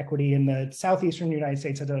focused on equity in the southeastern United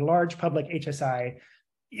States at a large public HSI,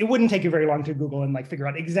 it wouldn't take you very long to Google and like figure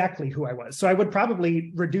out exactly who I was. So I would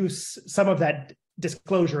probably reduce some of that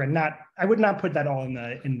disclosure and I would not put that all in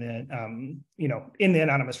the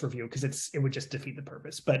anonymous review, because it would just defeat the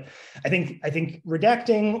purpose. But I think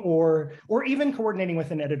redacting or even coordinating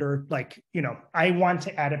with an editor, like, I want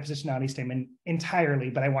to add a positionality statement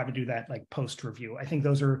entirely, but I want to do that like post review. I think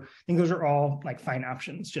those are all like fine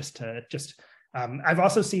options. I've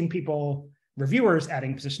also seen reviewers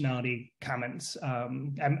adding positionality comments.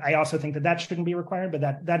 I also think that shouldn't be required, but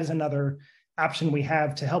that is another option we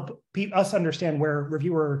have to help us understand where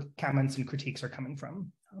reviewer comments and critiques are coming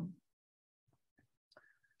from.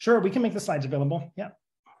 Sure, we can make the slides available. Yeah.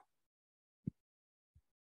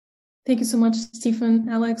 Thank you so much, Stephen,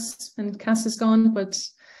 Alex, and Cass is gone, but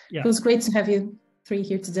it was great to have you three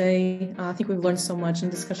here today. I think we've learned so much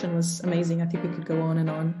and discussion was amazing. I think we could go on and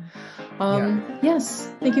on.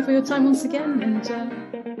 Yes, thank you for your time once again,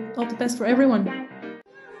 and all the best for everyone.